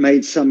 but what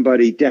made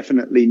somebody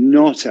definitely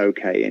not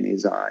okay in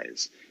his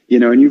eyes, you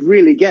know, and you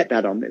really get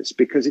that on this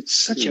because it's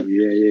such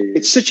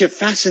it's such a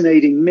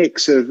fascinating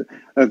mix of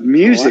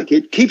music.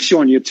 It keeps you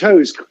on your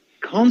toes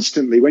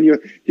constantly when you're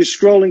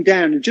scrolling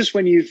down, and just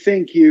when you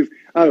think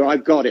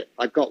I've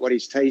got what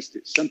his taste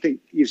is, something,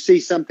 you see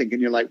something and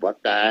you're like,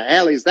 what the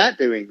hell is that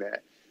doing there?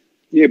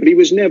 Yeah, but he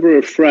was never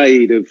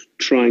afraid of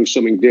trying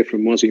something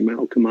different, was he,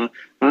 Malcolm?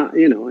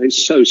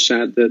 It's so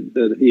sad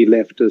that he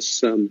left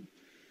us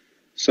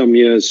some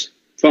years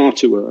far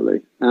too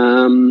early.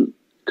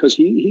 Because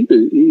he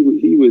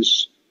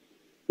was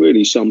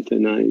really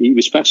something. He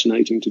was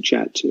fascinating to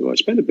chat to. I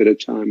spent a bit of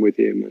time with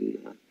him,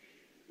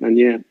 and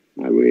yeah,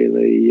 I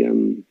really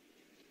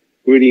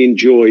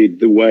enjoyed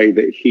the way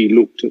that he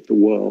looked at the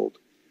world.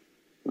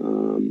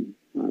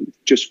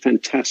 Just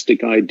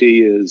fantastic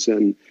ideas,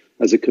 and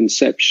as a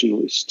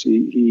conceptualist,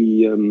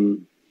 he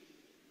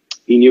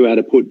knew how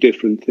to put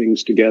different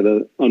things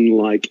together,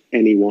 unlike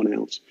anyone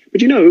else.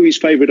 But you know who his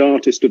favourite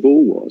artist of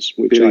all was,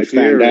 which Billy I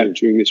Fury. Found out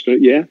during this.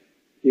 Yeah,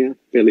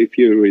 Billy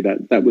Fury.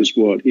 That was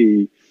what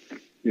he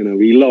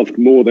loved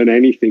more than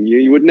anything.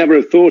 You would never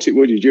have thought it,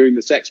 would you, during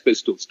the Sex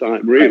Pistols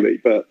time,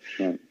 really?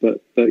 Right.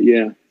 But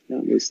yeah,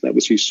 that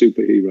was his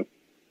superhero.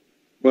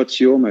 What's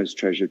your most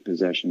treasured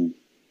possession?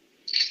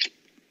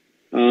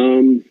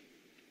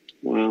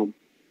 Wow.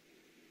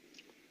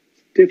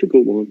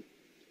 Difficult one.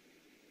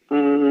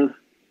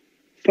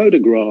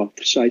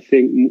 Photographs, I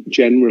think,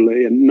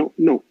 generally, and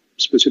not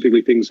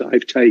specifically things that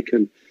I've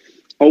taken.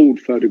 Old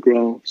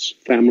photographs,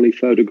 family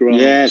photographs.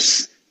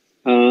 Yes.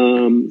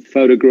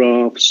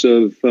 Photographs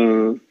of,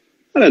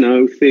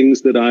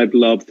 things that I've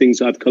loved,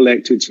 things I've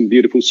collected, some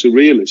beautiful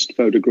surrealist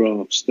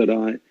photographs that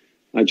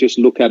I just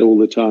look at all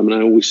the time, and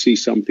I always see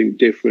something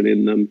different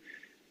in them.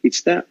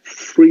 It's that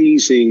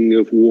freezing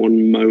of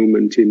one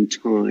moment in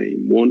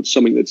time,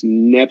 something that's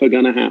never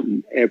going to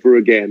happen ever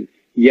again,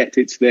 yet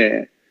it's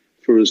there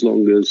for as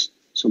long as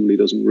somebody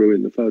doesn't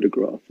ruin the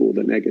photograph or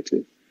the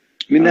negative.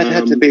 I mean, that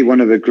had to be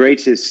one of the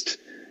greatest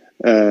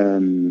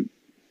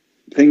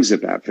things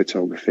about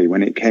photography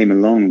when it came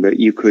along,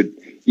 that you could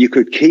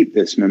keep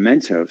this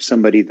memento of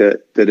somebody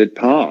that had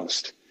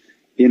passed.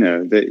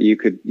 That you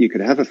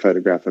could have a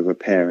photograph of a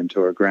parent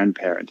or a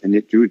grandparent, and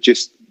it would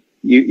just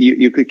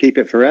you could keep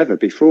it forever.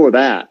 Before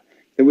that,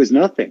 there was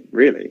nothing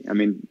really. I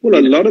mean, well,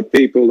 a lot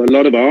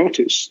of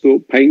artists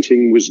thought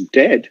painting was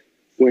dead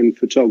when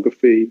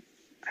photography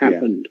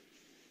happened.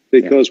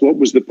 Because what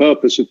was the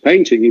purpose of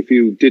painting if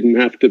you didn't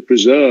have to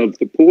preserve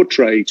the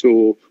portrait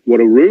or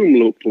what a room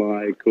looked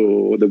like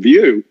or the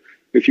view,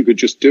 if you could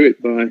just do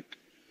it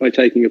by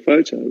taking a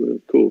photo?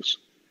 Of course,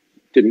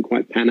 didn't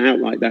quite pan out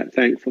like that,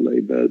 thankfully.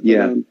 But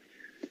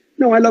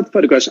no, I love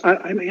photographs.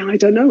 I mean, I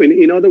don't know.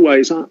 In other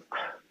ways,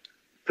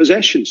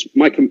 possessions,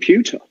 my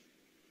computer,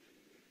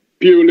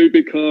 purely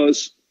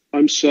because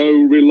I'm so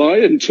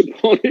reliant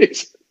upon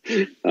it.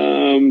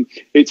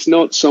 It's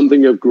not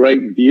something of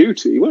great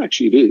beauty. Well,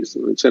 actually, it is.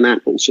 It's an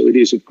Apple, so it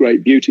is of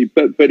great beauty.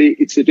 But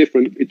it's a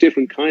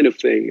different kind of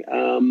thing.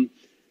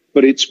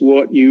 But it's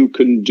what you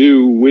can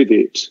do with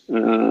it.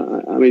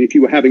 I mean, if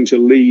you were having to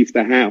leave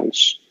the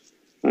house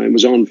and it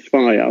was on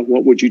fire,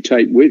 what would you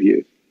take with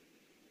you?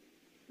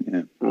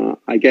 Yeah.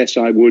 I guess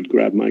I would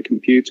grab my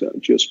computer,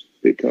 just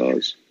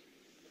because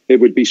it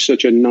would be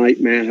such a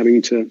nightmare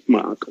having to.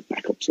 Well, I've got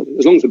backups of it,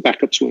 as long as the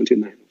backups weren't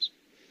in the house.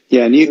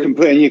 Yeah, and you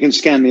can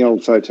scan the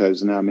old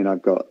photos now. I mean,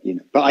 I've got,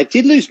 but I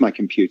did lose my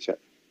computer.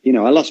 I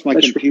lost my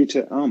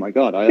computer. Right. Oh my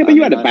God! But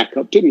you had a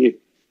backup, didn't you?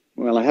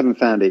 Well, I haven't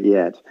found it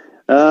yet.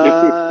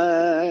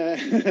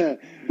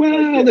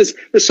 Well, there's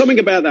something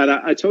about that.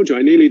 I told you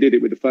I nearly did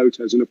it with the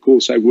photos, and of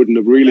course I wouldn't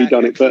have really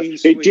done it. But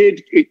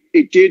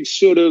it did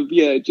sort of,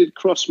 it did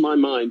cross my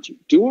mind.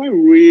 Do I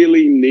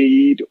really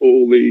need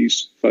all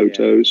these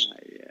photos?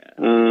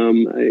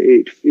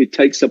 It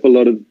takes up a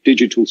lot of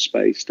digital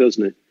space,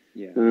 doesn't it?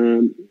 Yeah.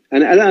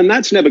 And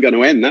that's never going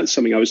to end. That's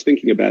something I was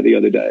thinking about the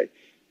other day,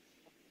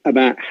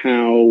 about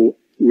how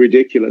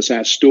ridiculous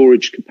our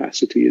storage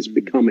capacity is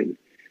becoming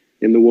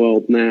in the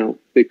world now,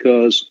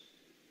 because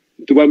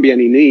there won't be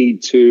any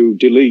need to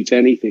delete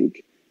anything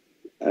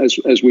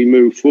as we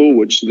move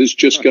forward. So there's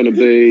just going to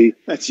be...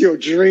 That's your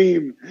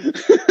dream.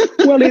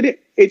 Well,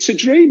 it's a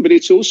dream, but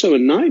it's also a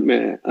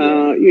nightmare.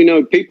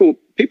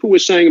 People were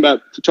saying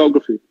about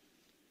photography,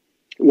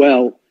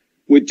 well,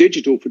 with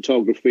digital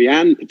photography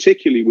and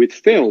particularly with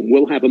film,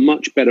 we'll have a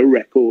much better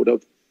record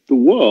of the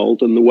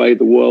world and the way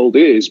the world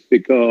is,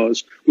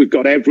 because we've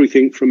got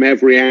everything from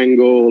every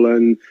angle,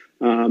 and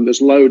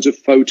there's loads of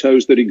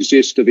photos that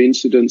exist of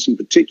incidents, and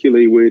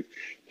particularly with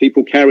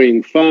people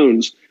carrying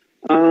phones.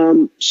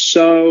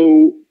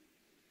 So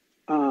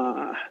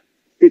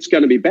it's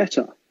going to be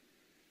better.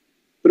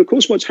 But of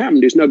course, what's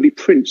happened is nobody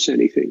prints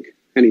anything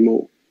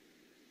anymore.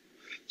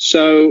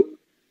 So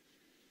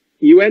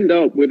you end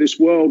up with this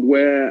world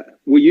where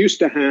we used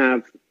to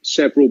have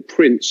several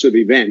prints of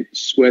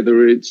events,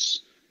 whether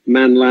it's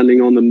man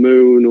landing on the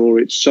moon or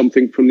it's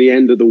something from the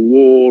end of the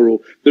war, or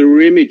there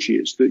are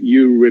images that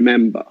you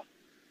remember.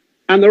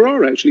 And there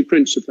are actually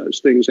prints of those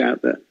things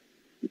out there.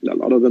 A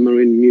lot of them are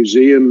in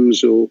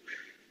museums or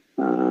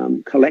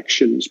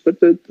collections, but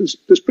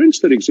there's prints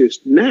that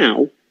exist.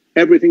 Now,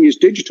 everything is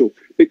digital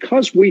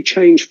because we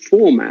change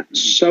formats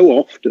so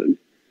often,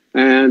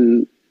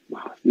 and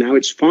now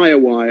it's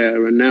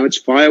Firewire, and now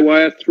it's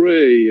Firewire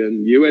 3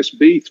 and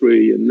USB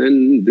 3, and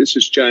then this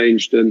has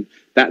changed and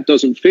that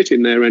doesn't fit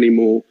in there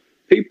anymore.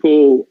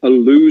 People are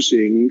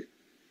losing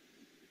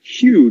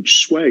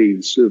huge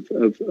swathes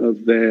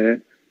of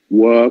their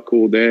work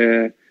or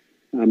their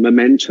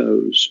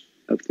mementos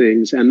of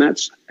things. And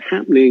that's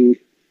happening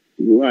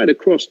right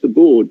across the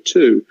board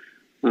too.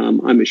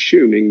 I'm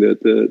assuming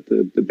that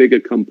the bigger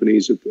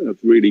companies have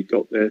really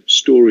got their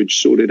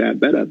storage sorted out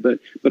better. But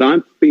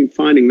I've been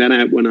finding that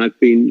out when I've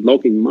been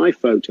logging my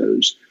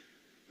photos.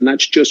 And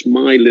that's just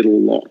my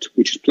little lot,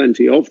 which is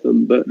plenty of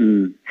them. But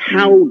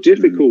how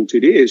difficult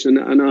it is. And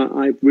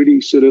I've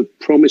really sort of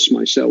promised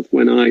myself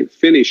when I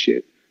finish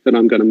it that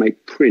I'm going to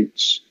make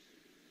prints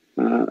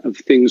of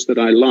things that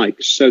I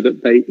like so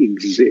that they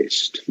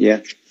exist.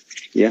 Yeah.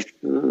 Yeah.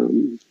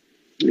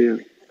 Yeah.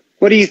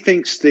 What do you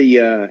think's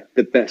the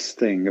best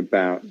thing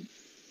about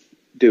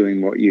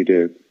doing what you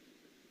do?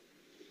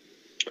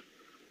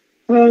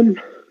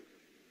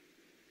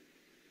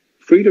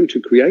 Freedom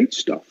to create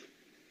stuff.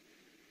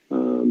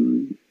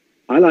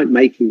 I like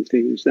making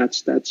things.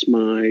 That's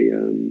my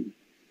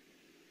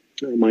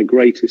my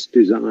greatest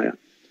desire,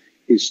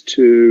 is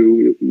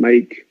to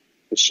make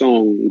a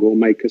song or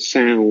make a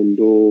sound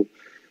or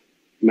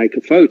make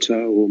a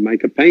photo or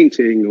make a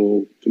painting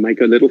or to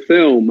make a little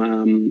film.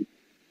 And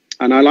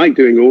I like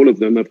doing all of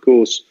them. Of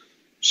course,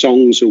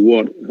 songs are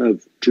what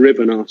have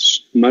driven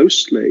us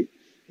mostly.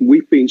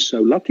 We've been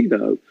so lucky,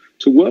 though,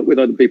 to work with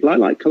other people. I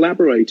like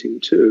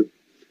collaborating, too.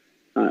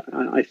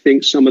 I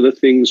think some of the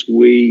things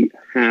we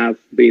have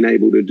been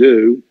able to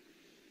do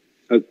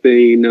have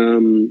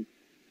been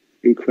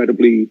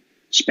incredibly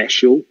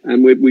special,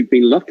 and we've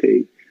been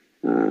lucky.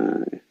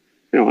 I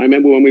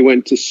remember when we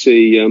went to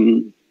see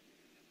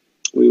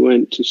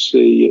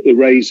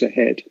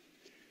Eraserhead,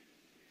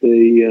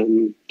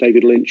 the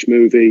David Lynch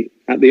movie,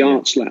 at the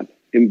Arts Lab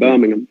in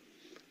Birmingham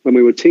when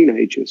we were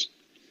teenagers.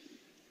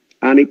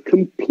 And it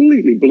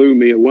completely blew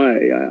me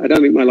away. I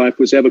don't think my life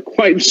was ever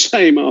quite the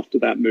same after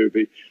that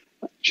movie.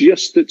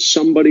 Just that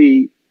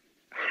somebody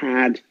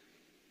had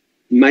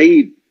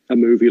made a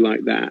movie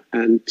like that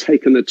and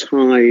taken the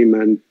time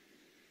and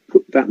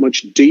put that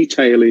much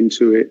detail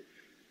into it,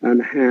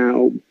 and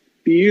how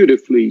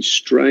beautifully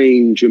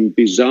strange and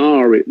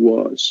bizarre it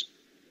was.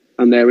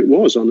 And there it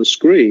was on the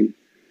screen.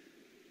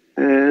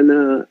 And,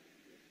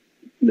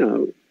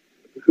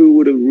 who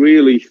would have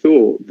really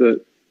thought that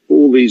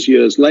all these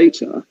years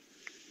later,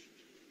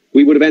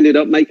 we would have ended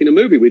up making a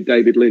movie with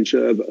David Lynch,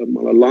 a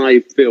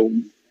live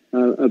film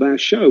of our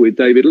show with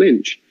David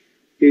Lynch.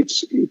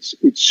 It's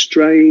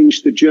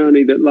strange, the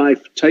journey that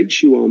life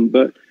takes you on,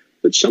 but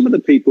some of the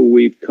people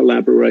we've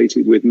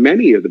collaborated with,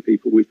 many of the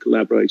people we've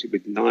collaborated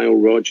with, Nile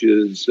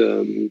Rodgers,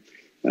 Mark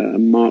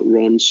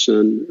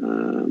Ronson,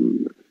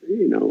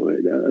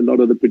 a lot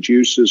of the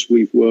producers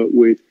we've worked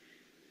with.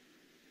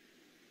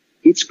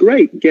 It's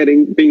great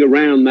being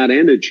around that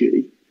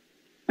energy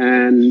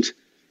and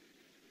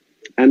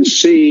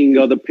seeing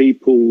other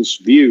people's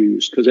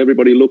views, because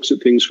everybody looks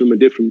at things from a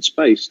different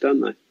space,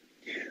 don't they?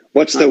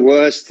 What's the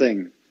worst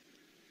thing?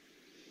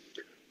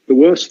 The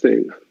worst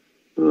thing?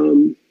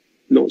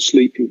 Not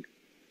sleeping.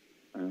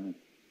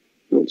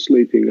 Not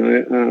sleeping.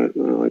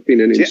 I've been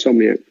an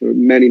insomniac for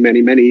many,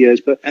 many, many years,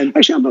 but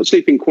actually I'm not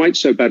sleeping quite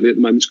so badly at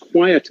the moment. It's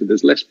quieter.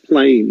 There's less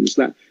planes.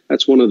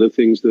 That's one of the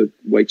things that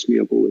wakes me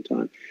up all the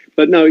time.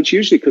 But no, it's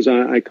usually because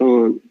I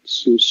can't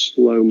sort of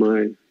slow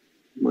my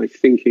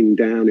thinking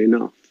down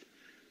enough.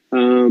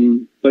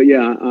 But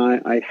yeah,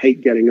 I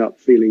hate getting up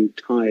feeling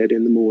tired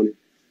in the morning.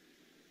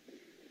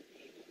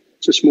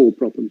 It's a small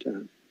problem to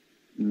have.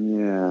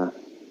 Yeah.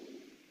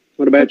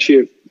 What about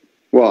you?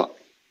 What?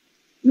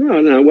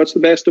 No. What's the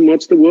best and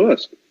what's the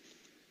worst?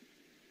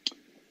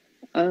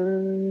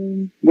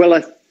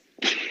 Well,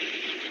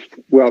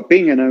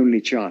 being an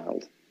only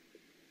child,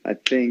 I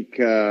think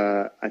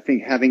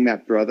having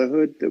that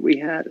brotherhood that we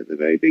had at the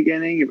very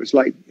beginning, it was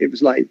like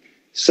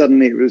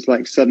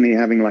suddenly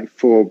having like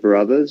 4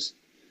 brothers,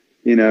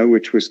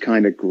 which was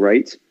kind of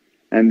great.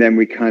 And then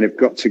we kind of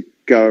got to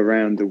go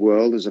around the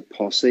world as a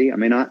posse. I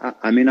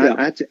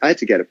had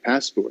to get a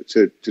passport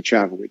to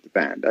travel with the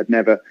band. I'd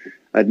never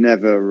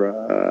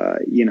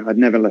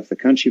left the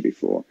country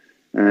before.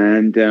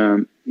 And,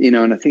 and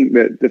I think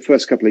that the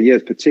first couple of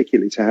years,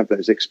 particularly to have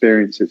those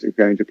experiences of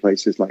going to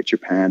places like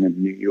Japan and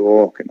New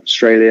York and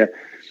Australia,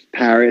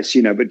 Paris,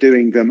 but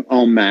doing them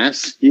en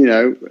masse,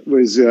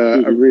 was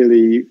a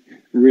really,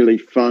 really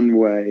fun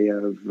way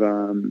of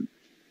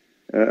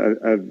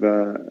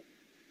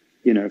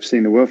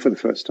seeing the world for the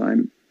first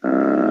time.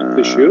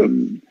 For sure.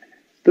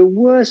 The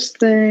worst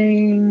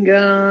thing,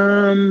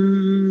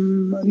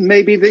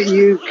 maybe that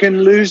you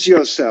can lose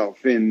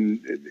yourself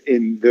in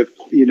the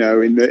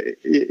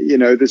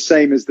the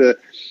same as the.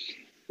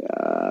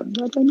 I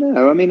don't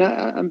know. I mean,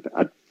 I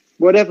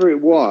whatever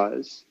it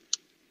was.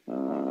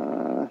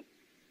 I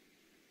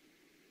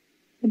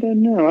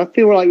don't know. I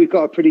feel like we've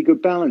got a pretty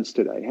good balance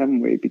today, haven't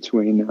we,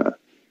 between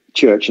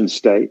church and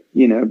state?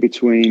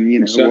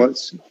 Between so.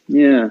 what's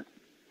yeah.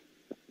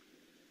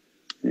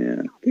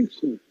 I think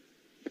so.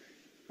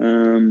 I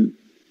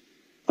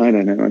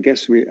don't know. I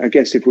guess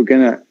if we're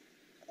gonna,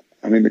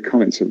 the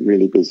comments are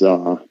really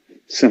bizarre.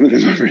 Some of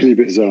them are really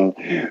bizarre,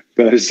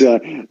 but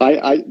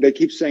they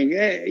keep saying,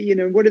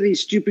 what are these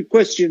stupid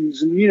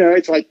questions? And,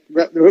 it's like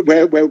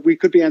where we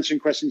could be answering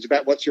questions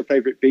about what's your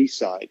favorite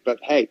B-side. But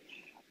hey,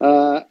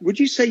 would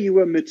you say you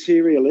were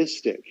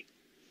materialistic?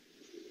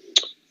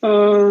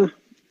 Not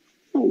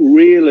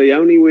really,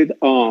 only with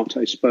art,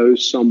 I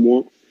suppose,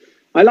 somewhat.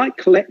 I like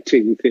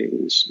collecting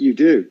things. You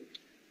do?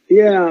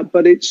 Yeah,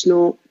 but it's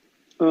not,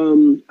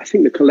 I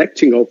think the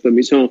collecting of them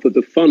is half of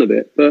the fun of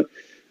it. But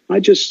I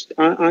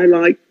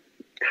like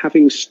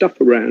having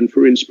stuff around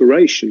for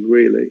inspiration,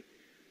 really.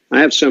 I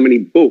have so many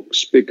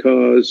books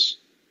because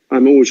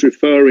I'm always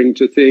referring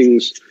to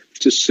things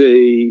to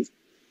see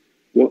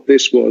what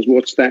this was,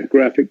 what's that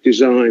graphic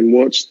design,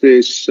 what's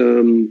this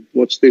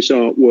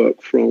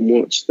artwork from,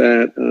 what's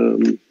that,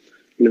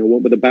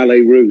 what were the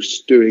Ballet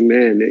Russes doing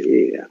then?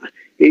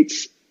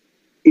 It's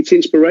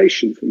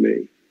inspiration for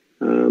me.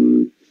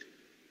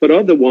 But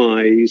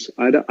otherwise,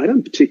 I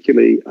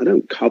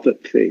don't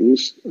covet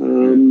things,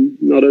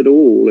 not at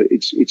all.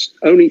 It's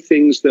only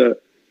things that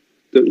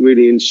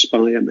really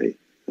inspire me,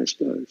 I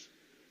suppose.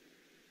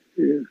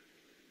 Yeah.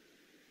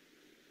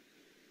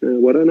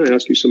 Why don't I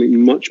ask you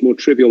something much more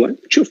trivial? Like,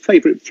 what's your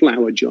favorite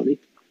flower, Johnny?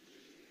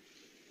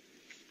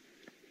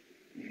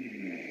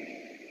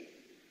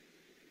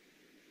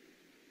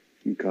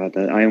 God,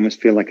 I almost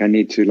feel like I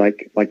need to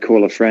like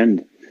call a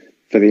friend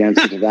for the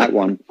answer to that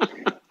one.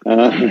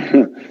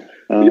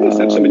 You must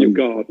have some in your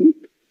garden.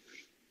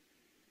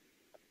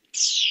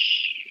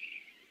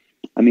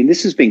 I mean,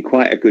 this has been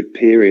quite a good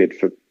period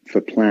for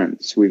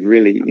plants. We've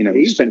really,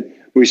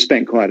 we've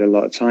spent quite a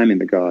lot of time in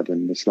the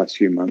garden this last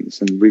few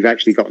months, and we've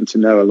actually gotten to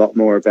know a lot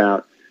more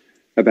about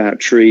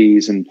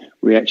trees. And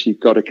we actually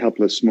got a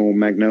couple of small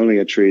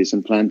magnolia trees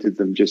and planted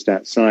them just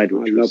outside.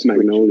 I love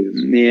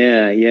magnolias.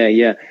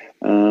 Yeah.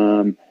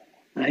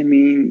 I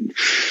mean,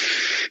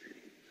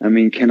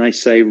 can I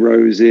say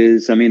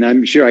roses? I mean,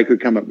 I'm sure I could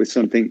come up with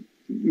something,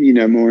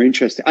 more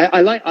interesting.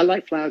 I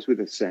like flowers with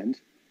a scent,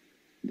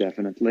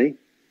 definitely.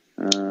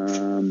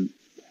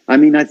 I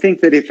mean, I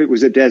think that if it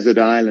was a desert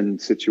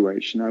island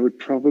situation, I would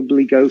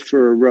probably go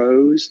for a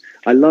rose.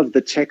 I love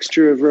the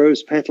texture of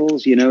rose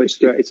petals.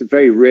 It's a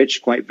very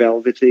rich, quite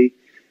velvety.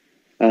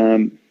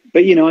 But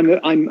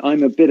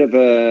I'm a bit of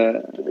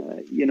a,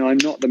 I'm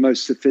not the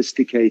most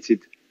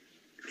sophisticated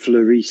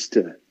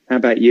florista. How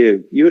about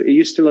you? Are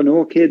you still an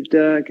orchid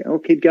guy?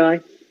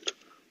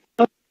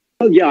 Oh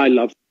yeah, I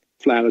love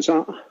flowers.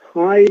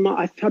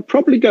 I'd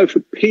probably go for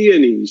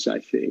peonies, I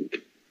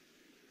think.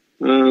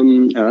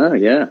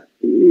 Yeah.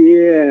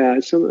 Yeah,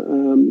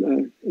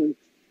 a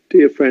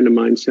dear friend of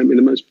mine sent me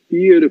the most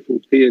beautiful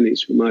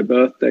peonies for my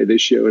birthday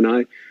this year, and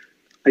I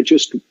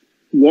just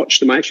watched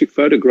them. I actually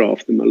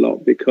photographed them a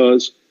lot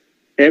because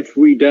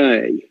every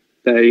day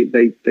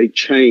they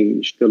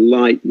changed. The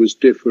light was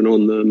different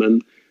on them,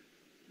 and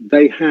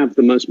they have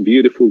the most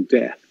beautiful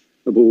death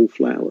of all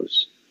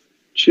flowers.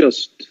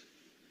 Just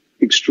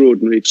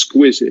extraordinary,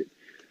 exquisite.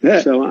 Yeah.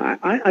 So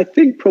I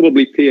think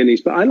probably peonies,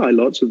 but I like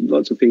lots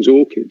of things.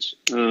 Orchids,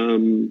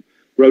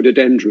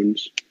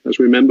 rhododendrons. As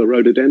we remember,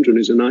 rhododendron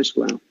is a nice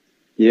flower.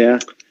 Yeah.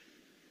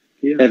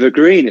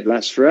 Evergreen. It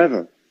lasts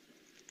forever.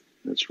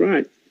 That's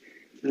right.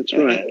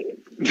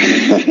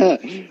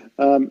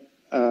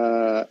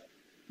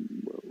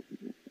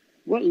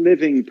 What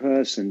living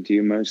person do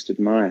you most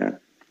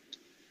admire?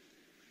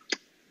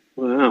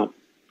 Wow.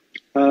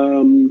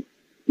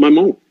 My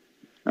mom.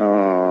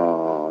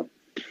 Oh.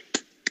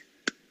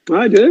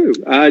 I do.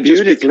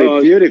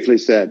 Beautifully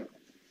said.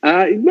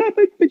 But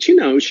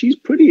she's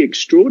pretty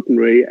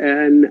extraordinary,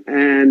 and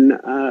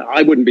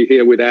I wouldn't be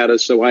here without her.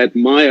 So I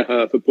admire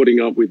her for putting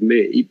up with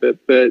me. But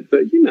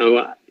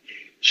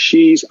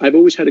I've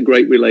always had a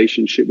great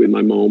relationship with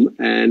my mom,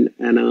 and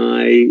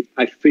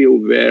I feel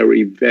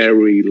very,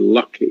 very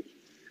lucky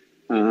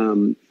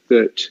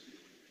that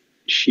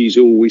she's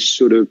always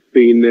sort of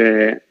been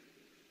there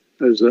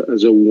as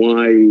a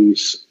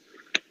wise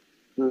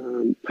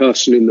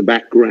person in the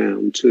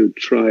background to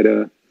try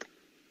to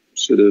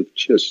sort of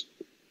just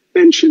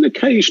mention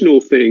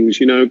occasional things.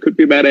 Could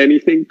be about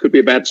anything, could be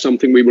about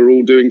something we were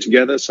all doing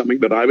together, something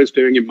that I was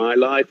doing in my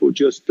life, or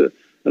just a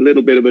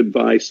little bit of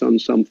advice on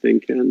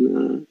something.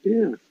 And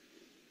yeah,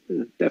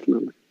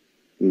 definitely.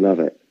 Love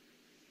it.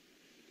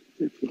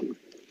 Definitely.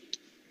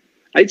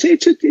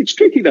 It's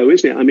tricky though,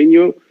 isn't it? I mean,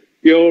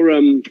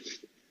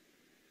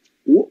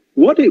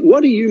 what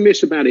do you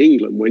miss about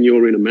England when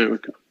you're in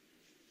America?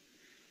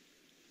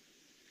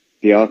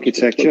 The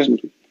architecture.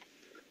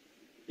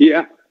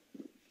 Yeah.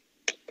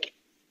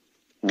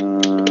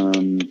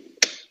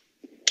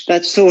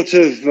 That sort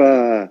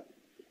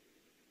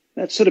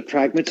of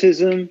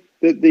pragmatism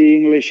that the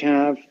English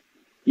have.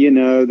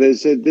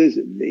 There's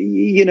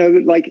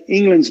like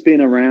England's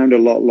been around a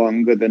lot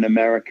longer than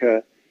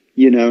America.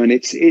 And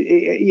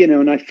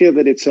and I feel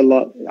that it's a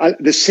lot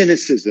the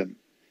cynicism,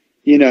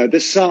 the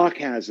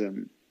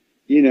sarcasm.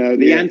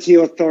 The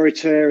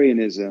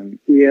anti-authoritarianism.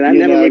 Yeah, that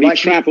never really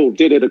traveled,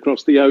 did it,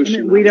 across the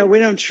ocean? We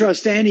don't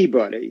trust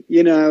anybody,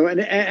 and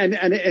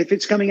if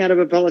it's coming out of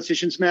a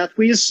politician's mouth,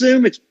 we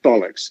assume it's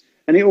bollocks,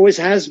 and it always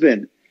has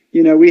been,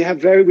 You know, we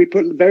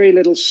put very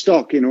little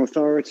stock in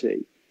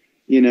authority.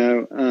 You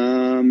know,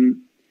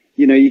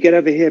 you get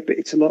over here, but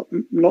it's a lot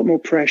more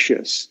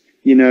precious.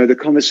 You know, the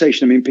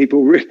conversation. I mean,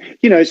 people,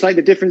 you know, it's like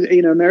the difference.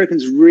 You know,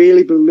 Americans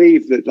really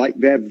believe that like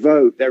their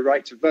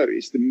right to vote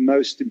is the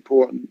most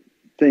important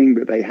thing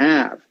that they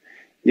have.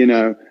 You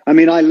know, I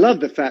mean, I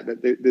love the fact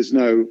that there's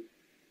no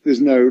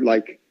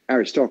like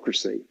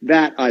aristocracy.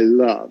 That I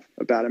love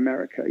about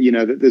America. You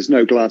know, that there's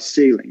no glass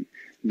ceiling.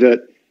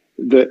 That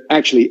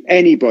actually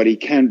anybody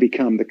can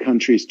become the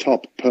country's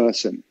top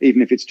person,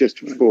 even if it's just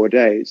for 4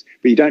 days.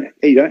 But you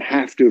don't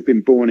have to have been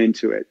born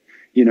into it.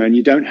 You know, and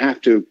you don't have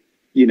to,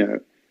 you know,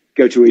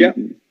 go to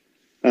Eton.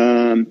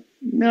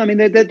 No, I mean,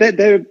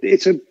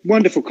 it's a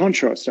wonderful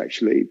contrast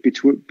actually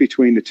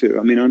between the two.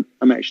 I mean,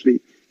 I'm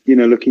actually, you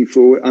know, looking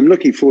forward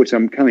to.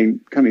 I'm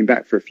coming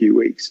back for a few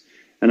weeks,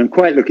 and I'm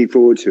quite looking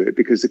forward to it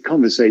because the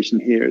conversation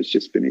here has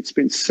just been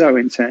so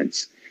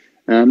intense.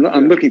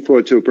 I'm looking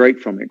forward to a break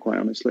from it, quite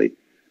honestly.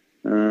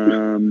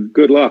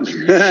 Good luck.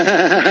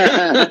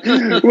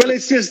 Well,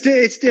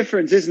 it's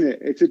different, isn't it?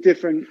 It's a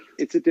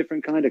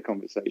different kind of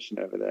conversation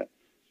over there.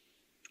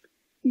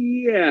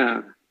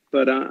 Yeah,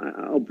 but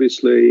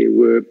obviously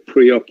we're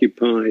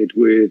preoccupied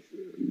with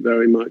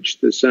very much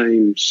the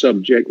same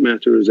subject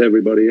matter as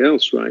everybody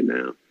else right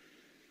now.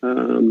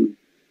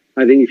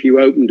 I think if you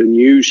opened a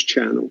news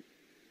channel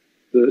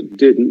that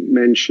didn't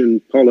mention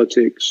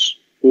politics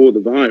or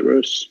the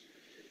virus,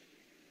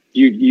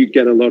 you'd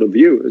get a lot of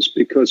viewers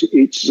because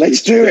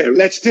Let's do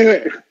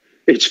it.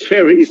 It's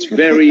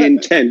very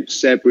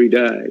intense every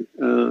day.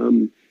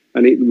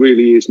 And it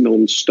really is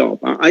non-stop.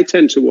 I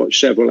tend to watch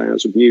several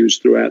hours of news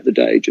throughout the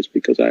day just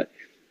because I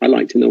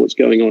like to know what's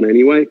going on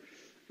anyway.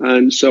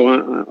 And so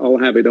I'll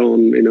have it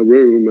on in a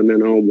room and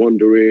then I'll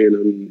wander in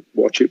and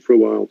watch it for a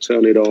while,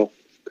 turn it off,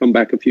 come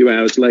back a few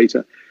hours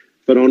later.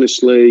 But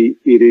honestly,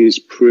 it is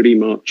pretty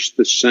much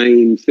the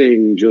same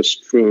thing,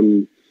 just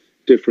from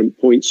different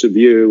points of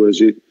view as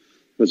the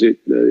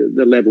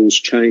levels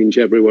change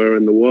everywhere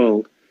in the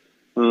world.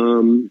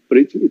 But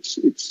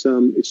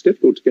it's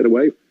difficult to get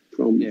away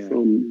from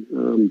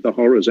the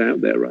horrors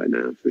out there right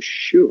now, for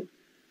sure.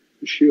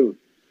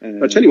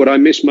 I tell you what I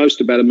miss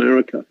most about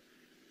America: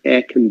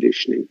 air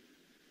conditioning.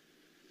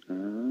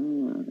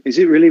 Is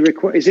it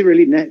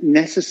really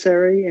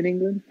necessary in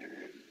England?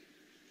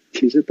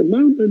 It is at the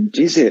moment.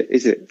 Is it?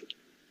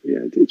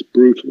 Yeah, it's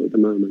brutal at the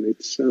moment.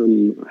 It's I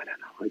don't know.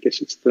 I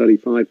guess it's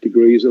 35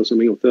 degrees or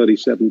something, or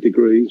 37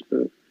 degrees,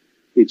 but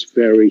it's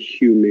very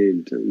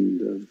humid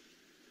and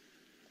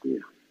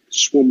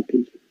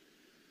swampy.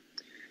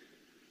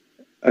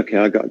 Okay,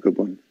 I got a good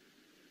one.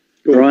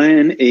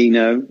 Brian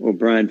Eno or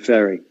Brian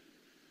Ferry?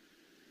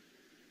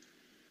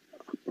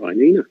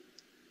 Brian Eno.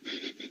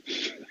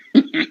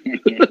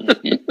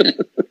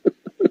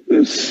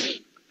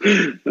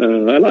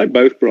 I like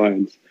both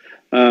Brians.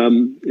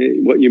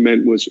 What you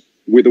meant was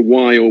with a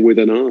Y or with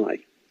an I.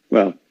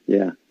 Well,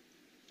 yeah.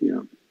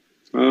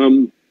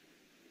 All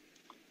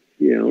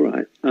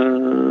right.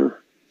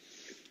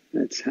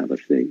 Let's have a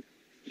think.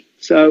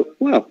 So,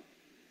 well,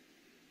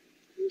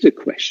 here's a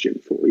question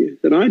for you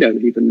that I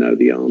don't even know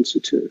the answer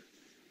to.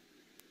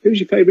 Who's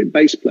your favourite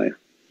bass player?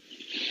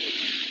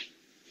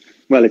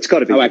 Well, it's got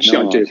to be. Oh, actually,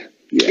 Bernard. I did.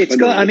 Yeah, it's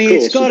got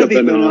to be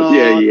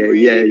Bernard.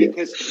 Yeah.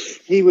 Because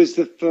he was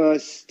the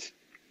first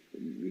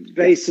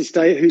bassist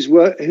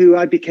who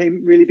I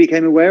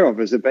became aware of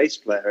as a bass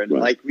player, and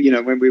like, you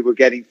know, when we were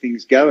getting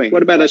things going.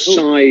 What about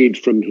aside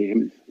from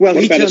him? Well,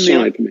 he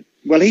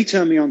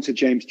turned me on to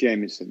James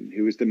Jameson,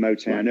 who was the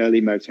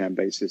early Motown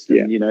bassist,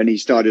 and you know, and he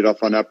started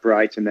off on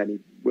upright, and then he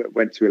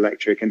went to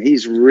electric, and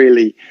he's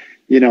really,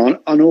 you know,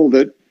 on all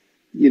the,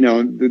 you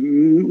know,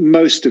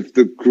 most of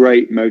the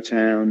great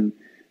Motown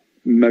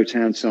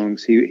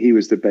songs, he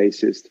was the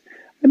bassist.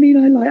 I mean,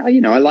 I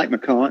like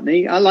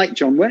McCartney. I like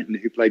John Wetton,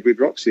 who played with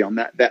Roxy on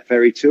that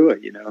very tour.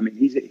 You know, I mean,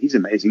 he's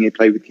amazing. He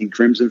played with King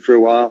Crimson for a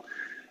while.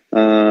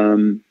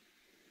 Who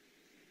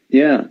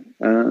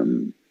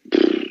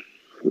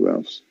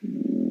else?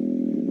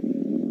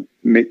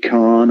 Mick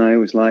Karn, I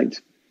always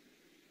liked.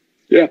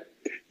 Yeah,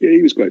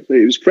 he was great.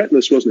 He was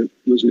fretless, wasn't it?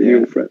 Wasn't he?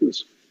 All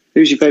fretless.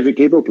 Who's your favourite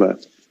keyboard player?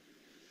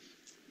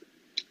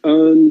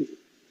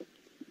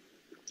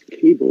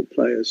 Keyboard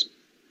players.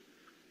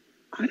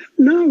 I don't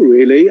know,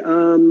 really.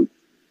 All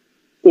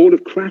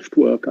of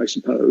Kraftwerk, I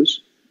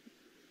suppose.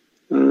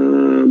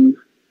 Well,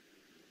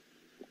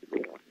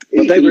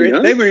 they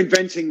were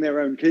inventing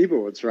their own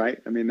keyboards, right?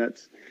 I mean,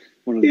 that's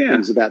one of the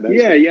things about those.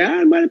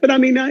 Yeah. But I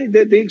mean,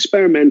 the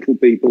experimental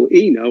people.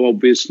 Eno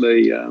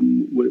obviously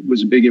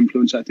was a big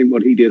influence. I think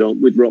what he did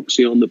with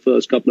Roxy on the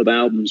first couple of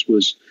albums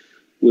was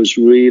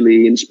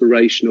really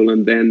inspirational,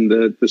 and then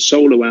the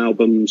solo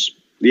albums,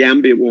 the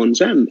ambient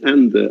ones and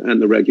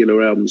the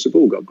regular albums, have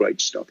all got great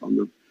stuff on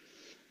them.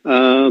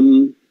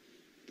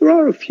 There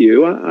are a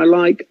few. I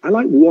like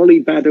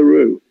Wally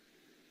Badarou,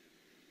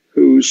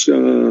 who's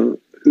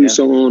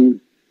on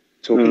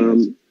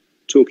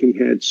Talking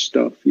Heads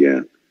stuff.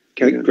 Yeah.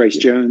 Grace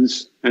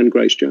Jones. And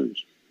Grace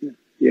Jones.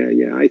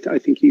 Yeah. I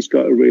think he's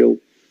got a real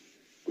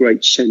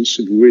great sense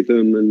of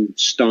rhythm and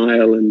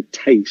style and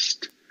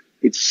taste.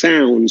 It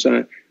sounds,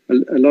 a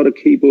lot of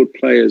keyboard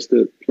players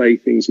that play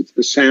things, it's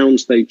the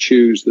sounds they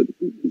choose that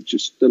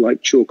just are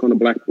like chalk on a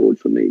blackboard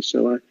for me.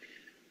 So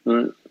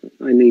I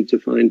need to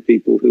find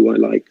people who I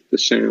like the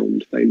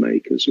sound they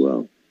make as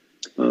well.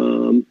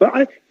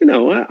 But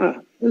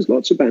there's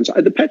lots of bands.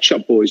 The Pet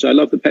Shop Boys, I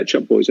love the Pet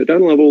Shop Boys. I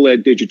don't love all their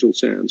digital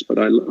sounds, but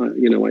I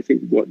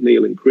think what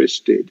Neil and Chris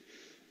did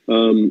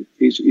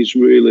is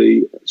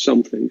really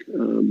something.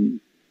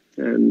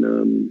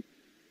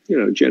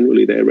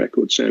 Generally their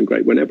records sound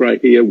great. Whenever I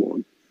hear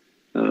one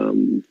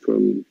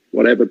from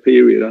whatever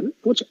period, I think,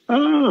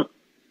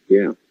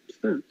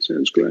 that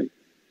sounds great.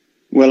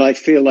 Well, I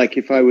feel like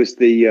if I was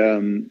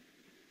the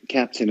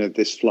captain of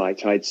this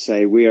flight, I'd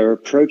say we are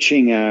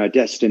approaching our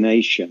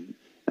destination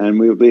and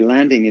we'll be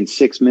landing in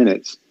 6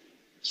 minutes.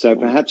 So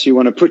perhaps you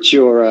want to put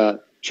your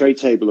tray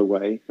table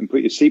away and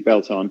put your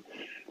seatbelt on.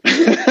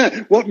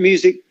 What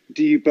music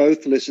do you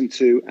both listen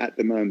to at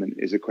the moment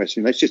is a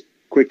question. Let's just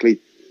quickly.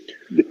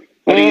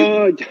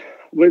 Well,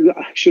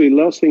 actually,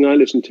 last thing I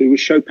listened to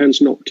was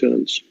Chopin's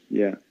Nocturnes.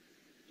 Yeah.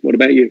 What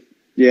about you?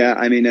 Yeah,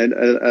 I mean,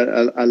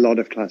 a lot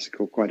of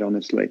classical, quite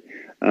honestly.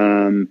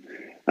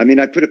 I mean,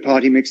 I put a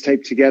party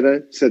mixtape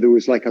together, so there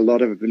was like I've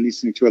been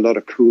listening to a lot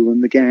of Kool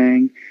and the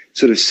Gang,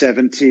 sort of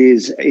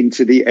 70s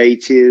into the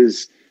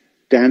 80s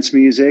dance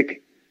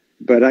music.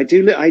 But I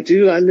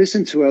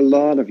listen to a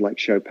lot of like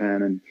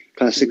Chopin and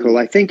classical.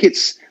 I think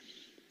it's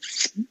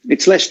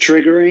less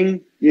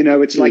triggering,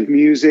 it's like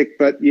music,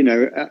 but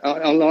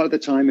a lot of the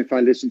time if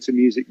I listen to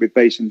music with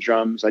bass and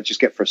drums, I just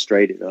get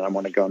frustrated and I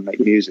want to go and make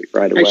music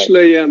right away.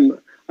 Actually,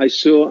 I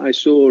saw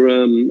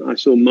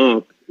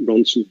Mark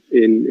Ronson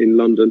in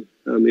London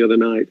the other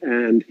night,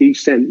 and he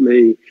sent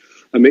me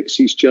a mix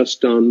he's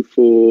just done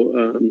for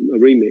a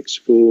remix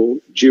for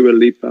Dua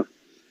Lipa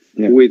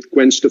with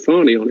Gwen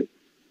Stefani on it,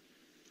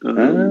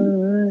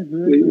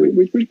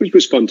 which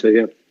was fun to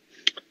hear.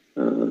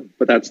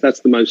 But that's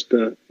the most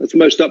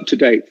up to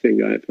date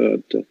thing I've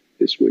heard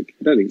this week.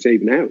 I don't think it's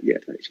even out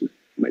yet. Actually,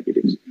 maybe it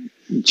is.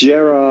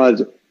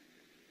 Gerard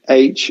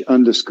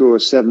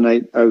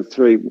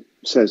H_7803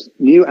 says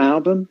new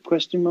album ?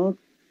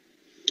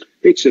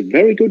 It's a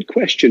very good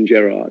question,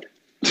 Gerard.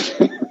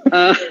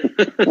 I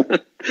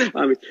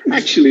mean,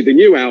 actually, the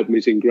new album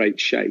is in great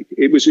shape.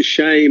 It was a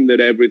shame that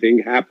everything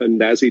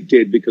happened as it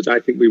did, because I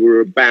think we were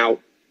about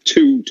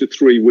 2 to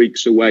 3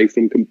 weeks away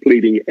from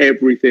completing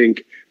everything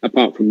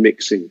apart from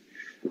mixing.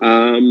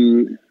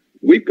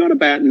 We've got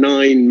about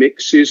 9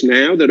 mixes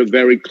now that are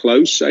very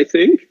close, I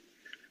think.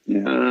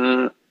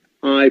 Yeah.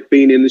 I've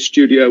been in the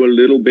studio a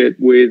little bit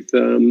with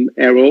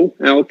Errol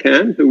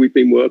Alcan, who we've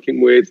been working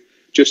with,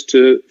 just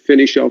to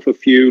finish off a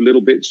few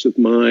little bits of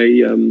my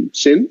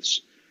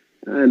synths.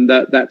 And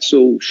that's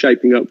all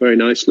shaping up very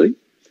nicely.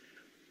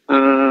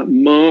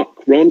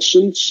 Mark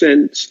Ronson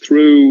sent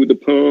through the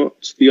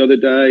part the other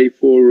day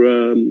for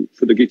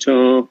the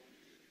guitar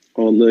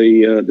on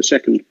the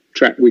second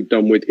track we've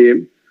done with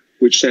him,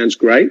 which sounds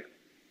great.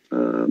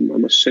 I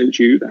must send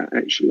you that,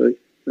 actually.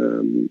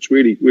 It's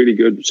really, really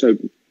good. So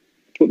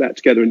put that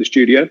together in the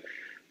studio.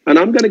 And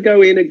I'm going to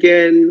go in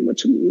again,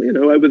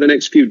 over the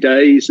next few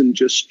days and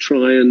just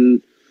try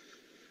and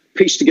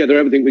piece together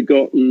everything we've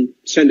got and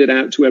send it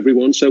out to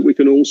everyone so we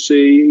can all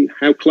see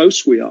how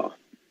close we are.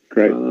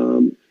 Great.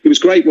 It was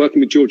great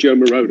working with Giorgio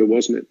Moroder,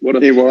 wasn't it? What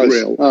a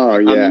thrill. Oh,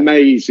 yeah.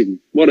 Amazing.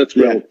 What a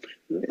thrill.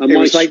 Yeah. A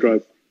maestro.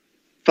 Like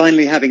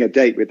finally having a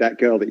date with that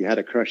girl that you had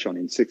a crush on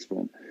in sixth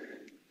form.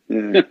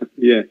 Yeah.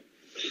 Yeah.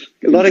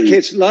 A lot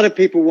of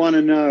people want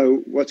to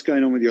know what's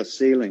going on with your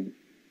ceiling.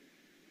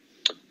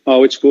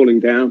 Oh, it's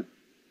falling down.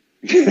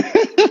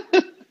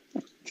 Tell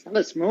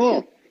us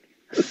more.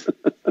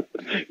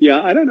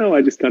 Yeah, I don't know.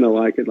 I just kind of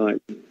like it.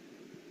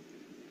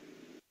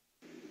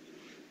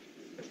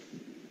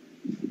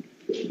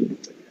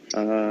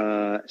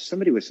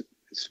 Somebody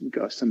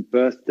got some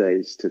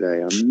birthdays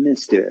today. I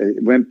missed it.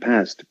 It went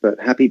past,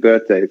 but happy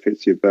birthday if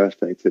it's your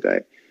birthday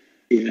today.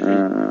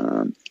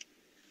 Yeah.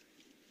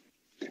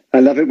 I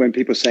love it when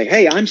people say,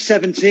 "Hey, I'm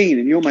 17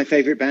 and you're my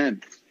favorite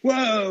band."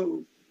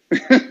 Whoa.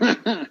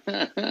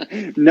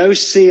 No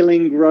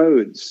ceiling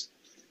Rhodes.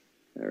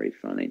 Very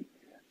funny.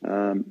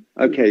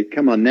 Okay,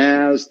 come on.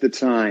 Now's the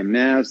time.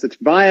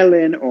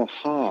 Violin or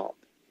harp,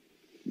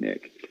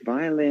 Nick?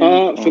 Violin.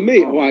 For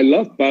me, I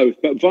love both,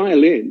 but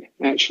violin.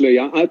 Actually,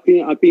 I've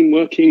been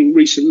working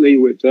recently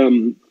with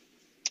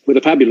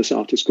a fabulous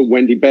artist called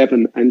Wendy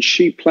Bevan, and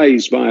she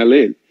plays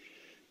violin.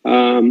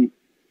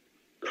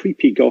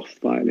 Creepy goth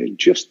violin,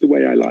 just the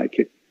way I like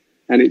it.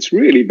 And it's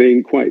really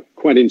been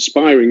quite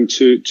inspiring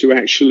to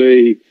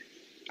actually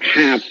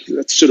have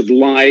that sort of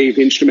live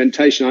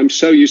instrumentation. I'm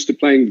so used to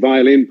playing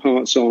violin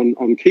parts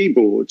on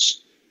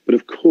keyboards, but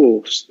of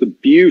course the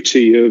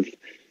beauty of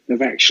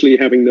actually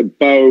having the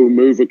bow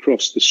move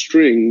across the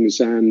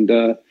strings and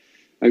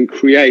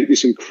create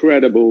this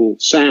incredible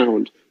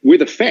sound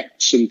with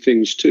effects and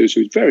things too.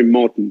 So it's very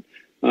modern,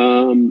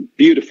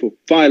 beautiful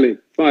violin.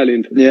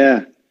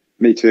 Yeah,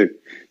 me too.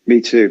 Me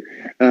too.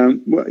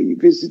 Well, you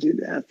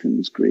visited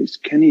Athens, Greece.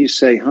 Can you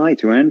say hi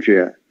to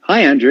Andrea?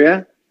 Hi,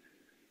 Andrea.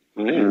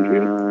 Hi,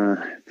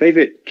 Andrea.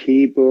 Favorite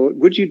keyboard?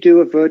 Would you do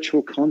a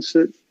virtual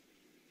concert?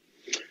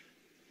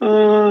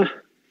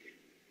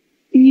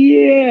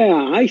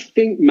 Yeah, I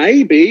think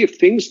maybe if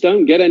things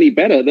don't get any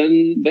better,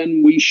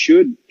 then we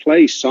should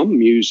play some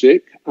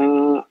music.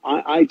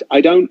 I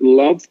don't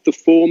love the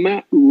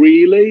format,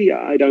 really.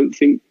 I don't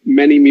think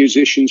many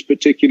musicians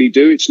particularly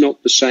do. It's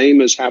not the same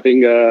as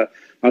having a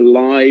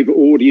live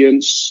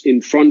audience in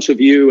front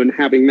of you and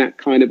having that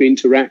kind of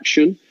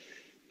interaction.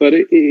 But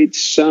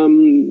it's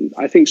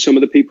I think some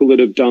of the people that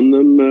have done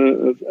them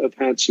have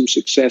had some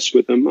success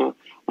with them.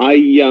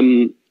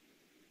 I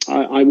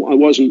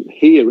wasn't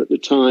here at the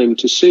time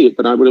to see it,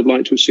 but I would have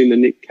liked to have seen the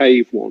Nick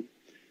Cave one.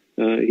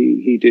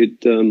 He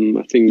did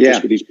a thing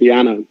just with his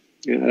piano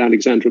at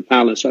Alexandra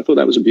Palace. I thought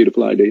that was a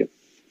beautiful idea.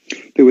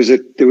 There was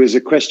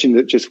a question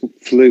that just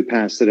flew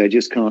past that I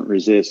just can't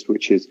resist,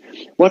 which is,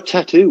 what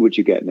tattoo would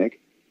you get, Nick?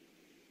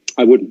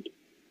 I wouldn't.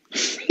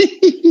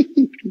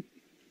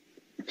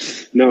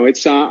 No,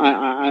 it's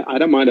I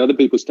don't mind other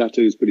people's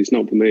tattoos, but it's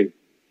not for me.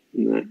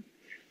 No.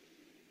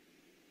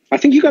 I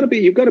think you've got to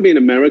be in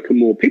America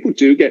more. People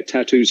do get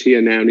tattoos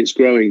here now, and it's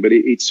growing. But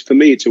it's for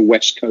me, it's a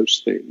West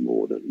Coast thing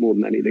more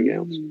than anything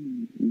else.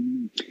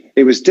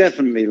 It was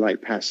definitely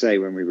like passe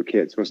when we were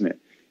kids, wasn't it?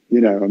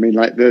 You know, I mean,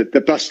 like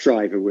the bus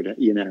driver would, have,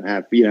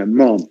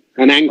 mom,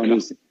 an anchor.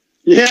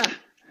 Yeah.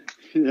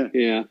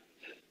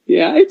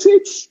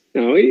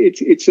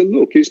 It's a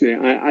look, isn't it?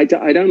 I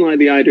don't like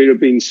the idea of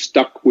being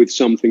stuck with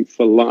something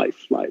for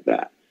life like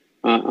that.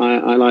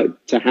 I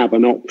like to have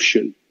an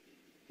option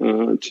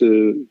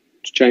to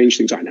change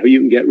things. I know you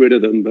can get rid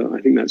of them, but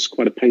I think that's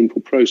quite a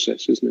painful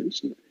process, isn't it?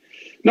 So,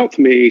 not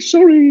for me.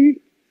 Sorry.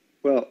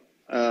 Well,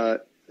 I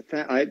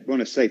want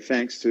to say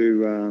thanks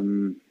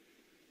to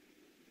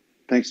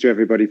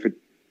everybody for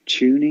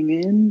tuning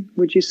in.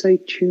 Would you say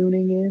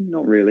tuning in?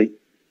 Not really.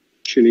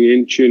 Tuning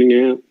in, tuning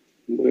out,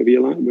 whatever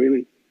you like,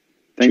 really.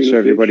 Thanks to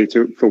everybody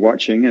for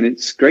watching, and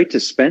it's great to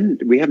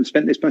spend. We haven't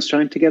spent this much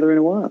time together in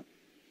a while.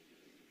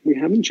 We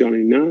haven't, Johnny.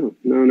 No.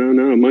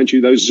 Mind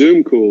you, those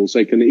Zoom calls,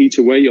 they can eat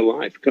away your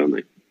life, can't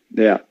they?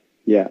 Yeah.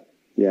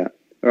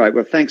 All right.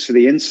 Well, thanks for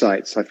the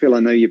insights. I feel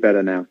I know you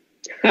better now.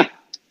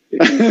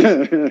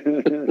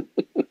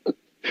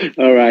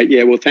 All right.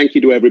 Yeah. Well, thank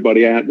you to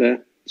everybody out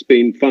there. It's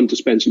been fun to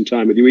spend some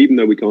time with you, even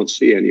though we can't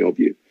see any of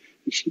you.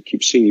 We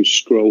keep seeing you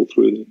scroll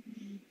through the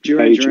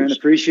Duran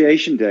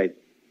Appreciation Day.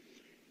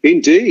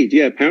 Indeed.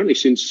 Yeah. Apparently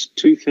since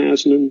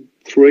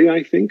 2003,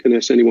 I think,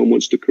 unless anyone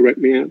wants to correct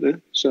me out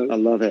there. So I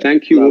love it.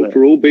 Thank you all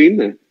for all being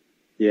there.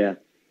 Yeah.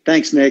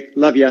 Thanks, Nick.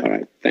 Love you. All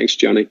right. Thanks,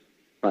 Johnny.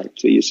 Bye.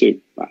 See you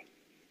soon. Bye.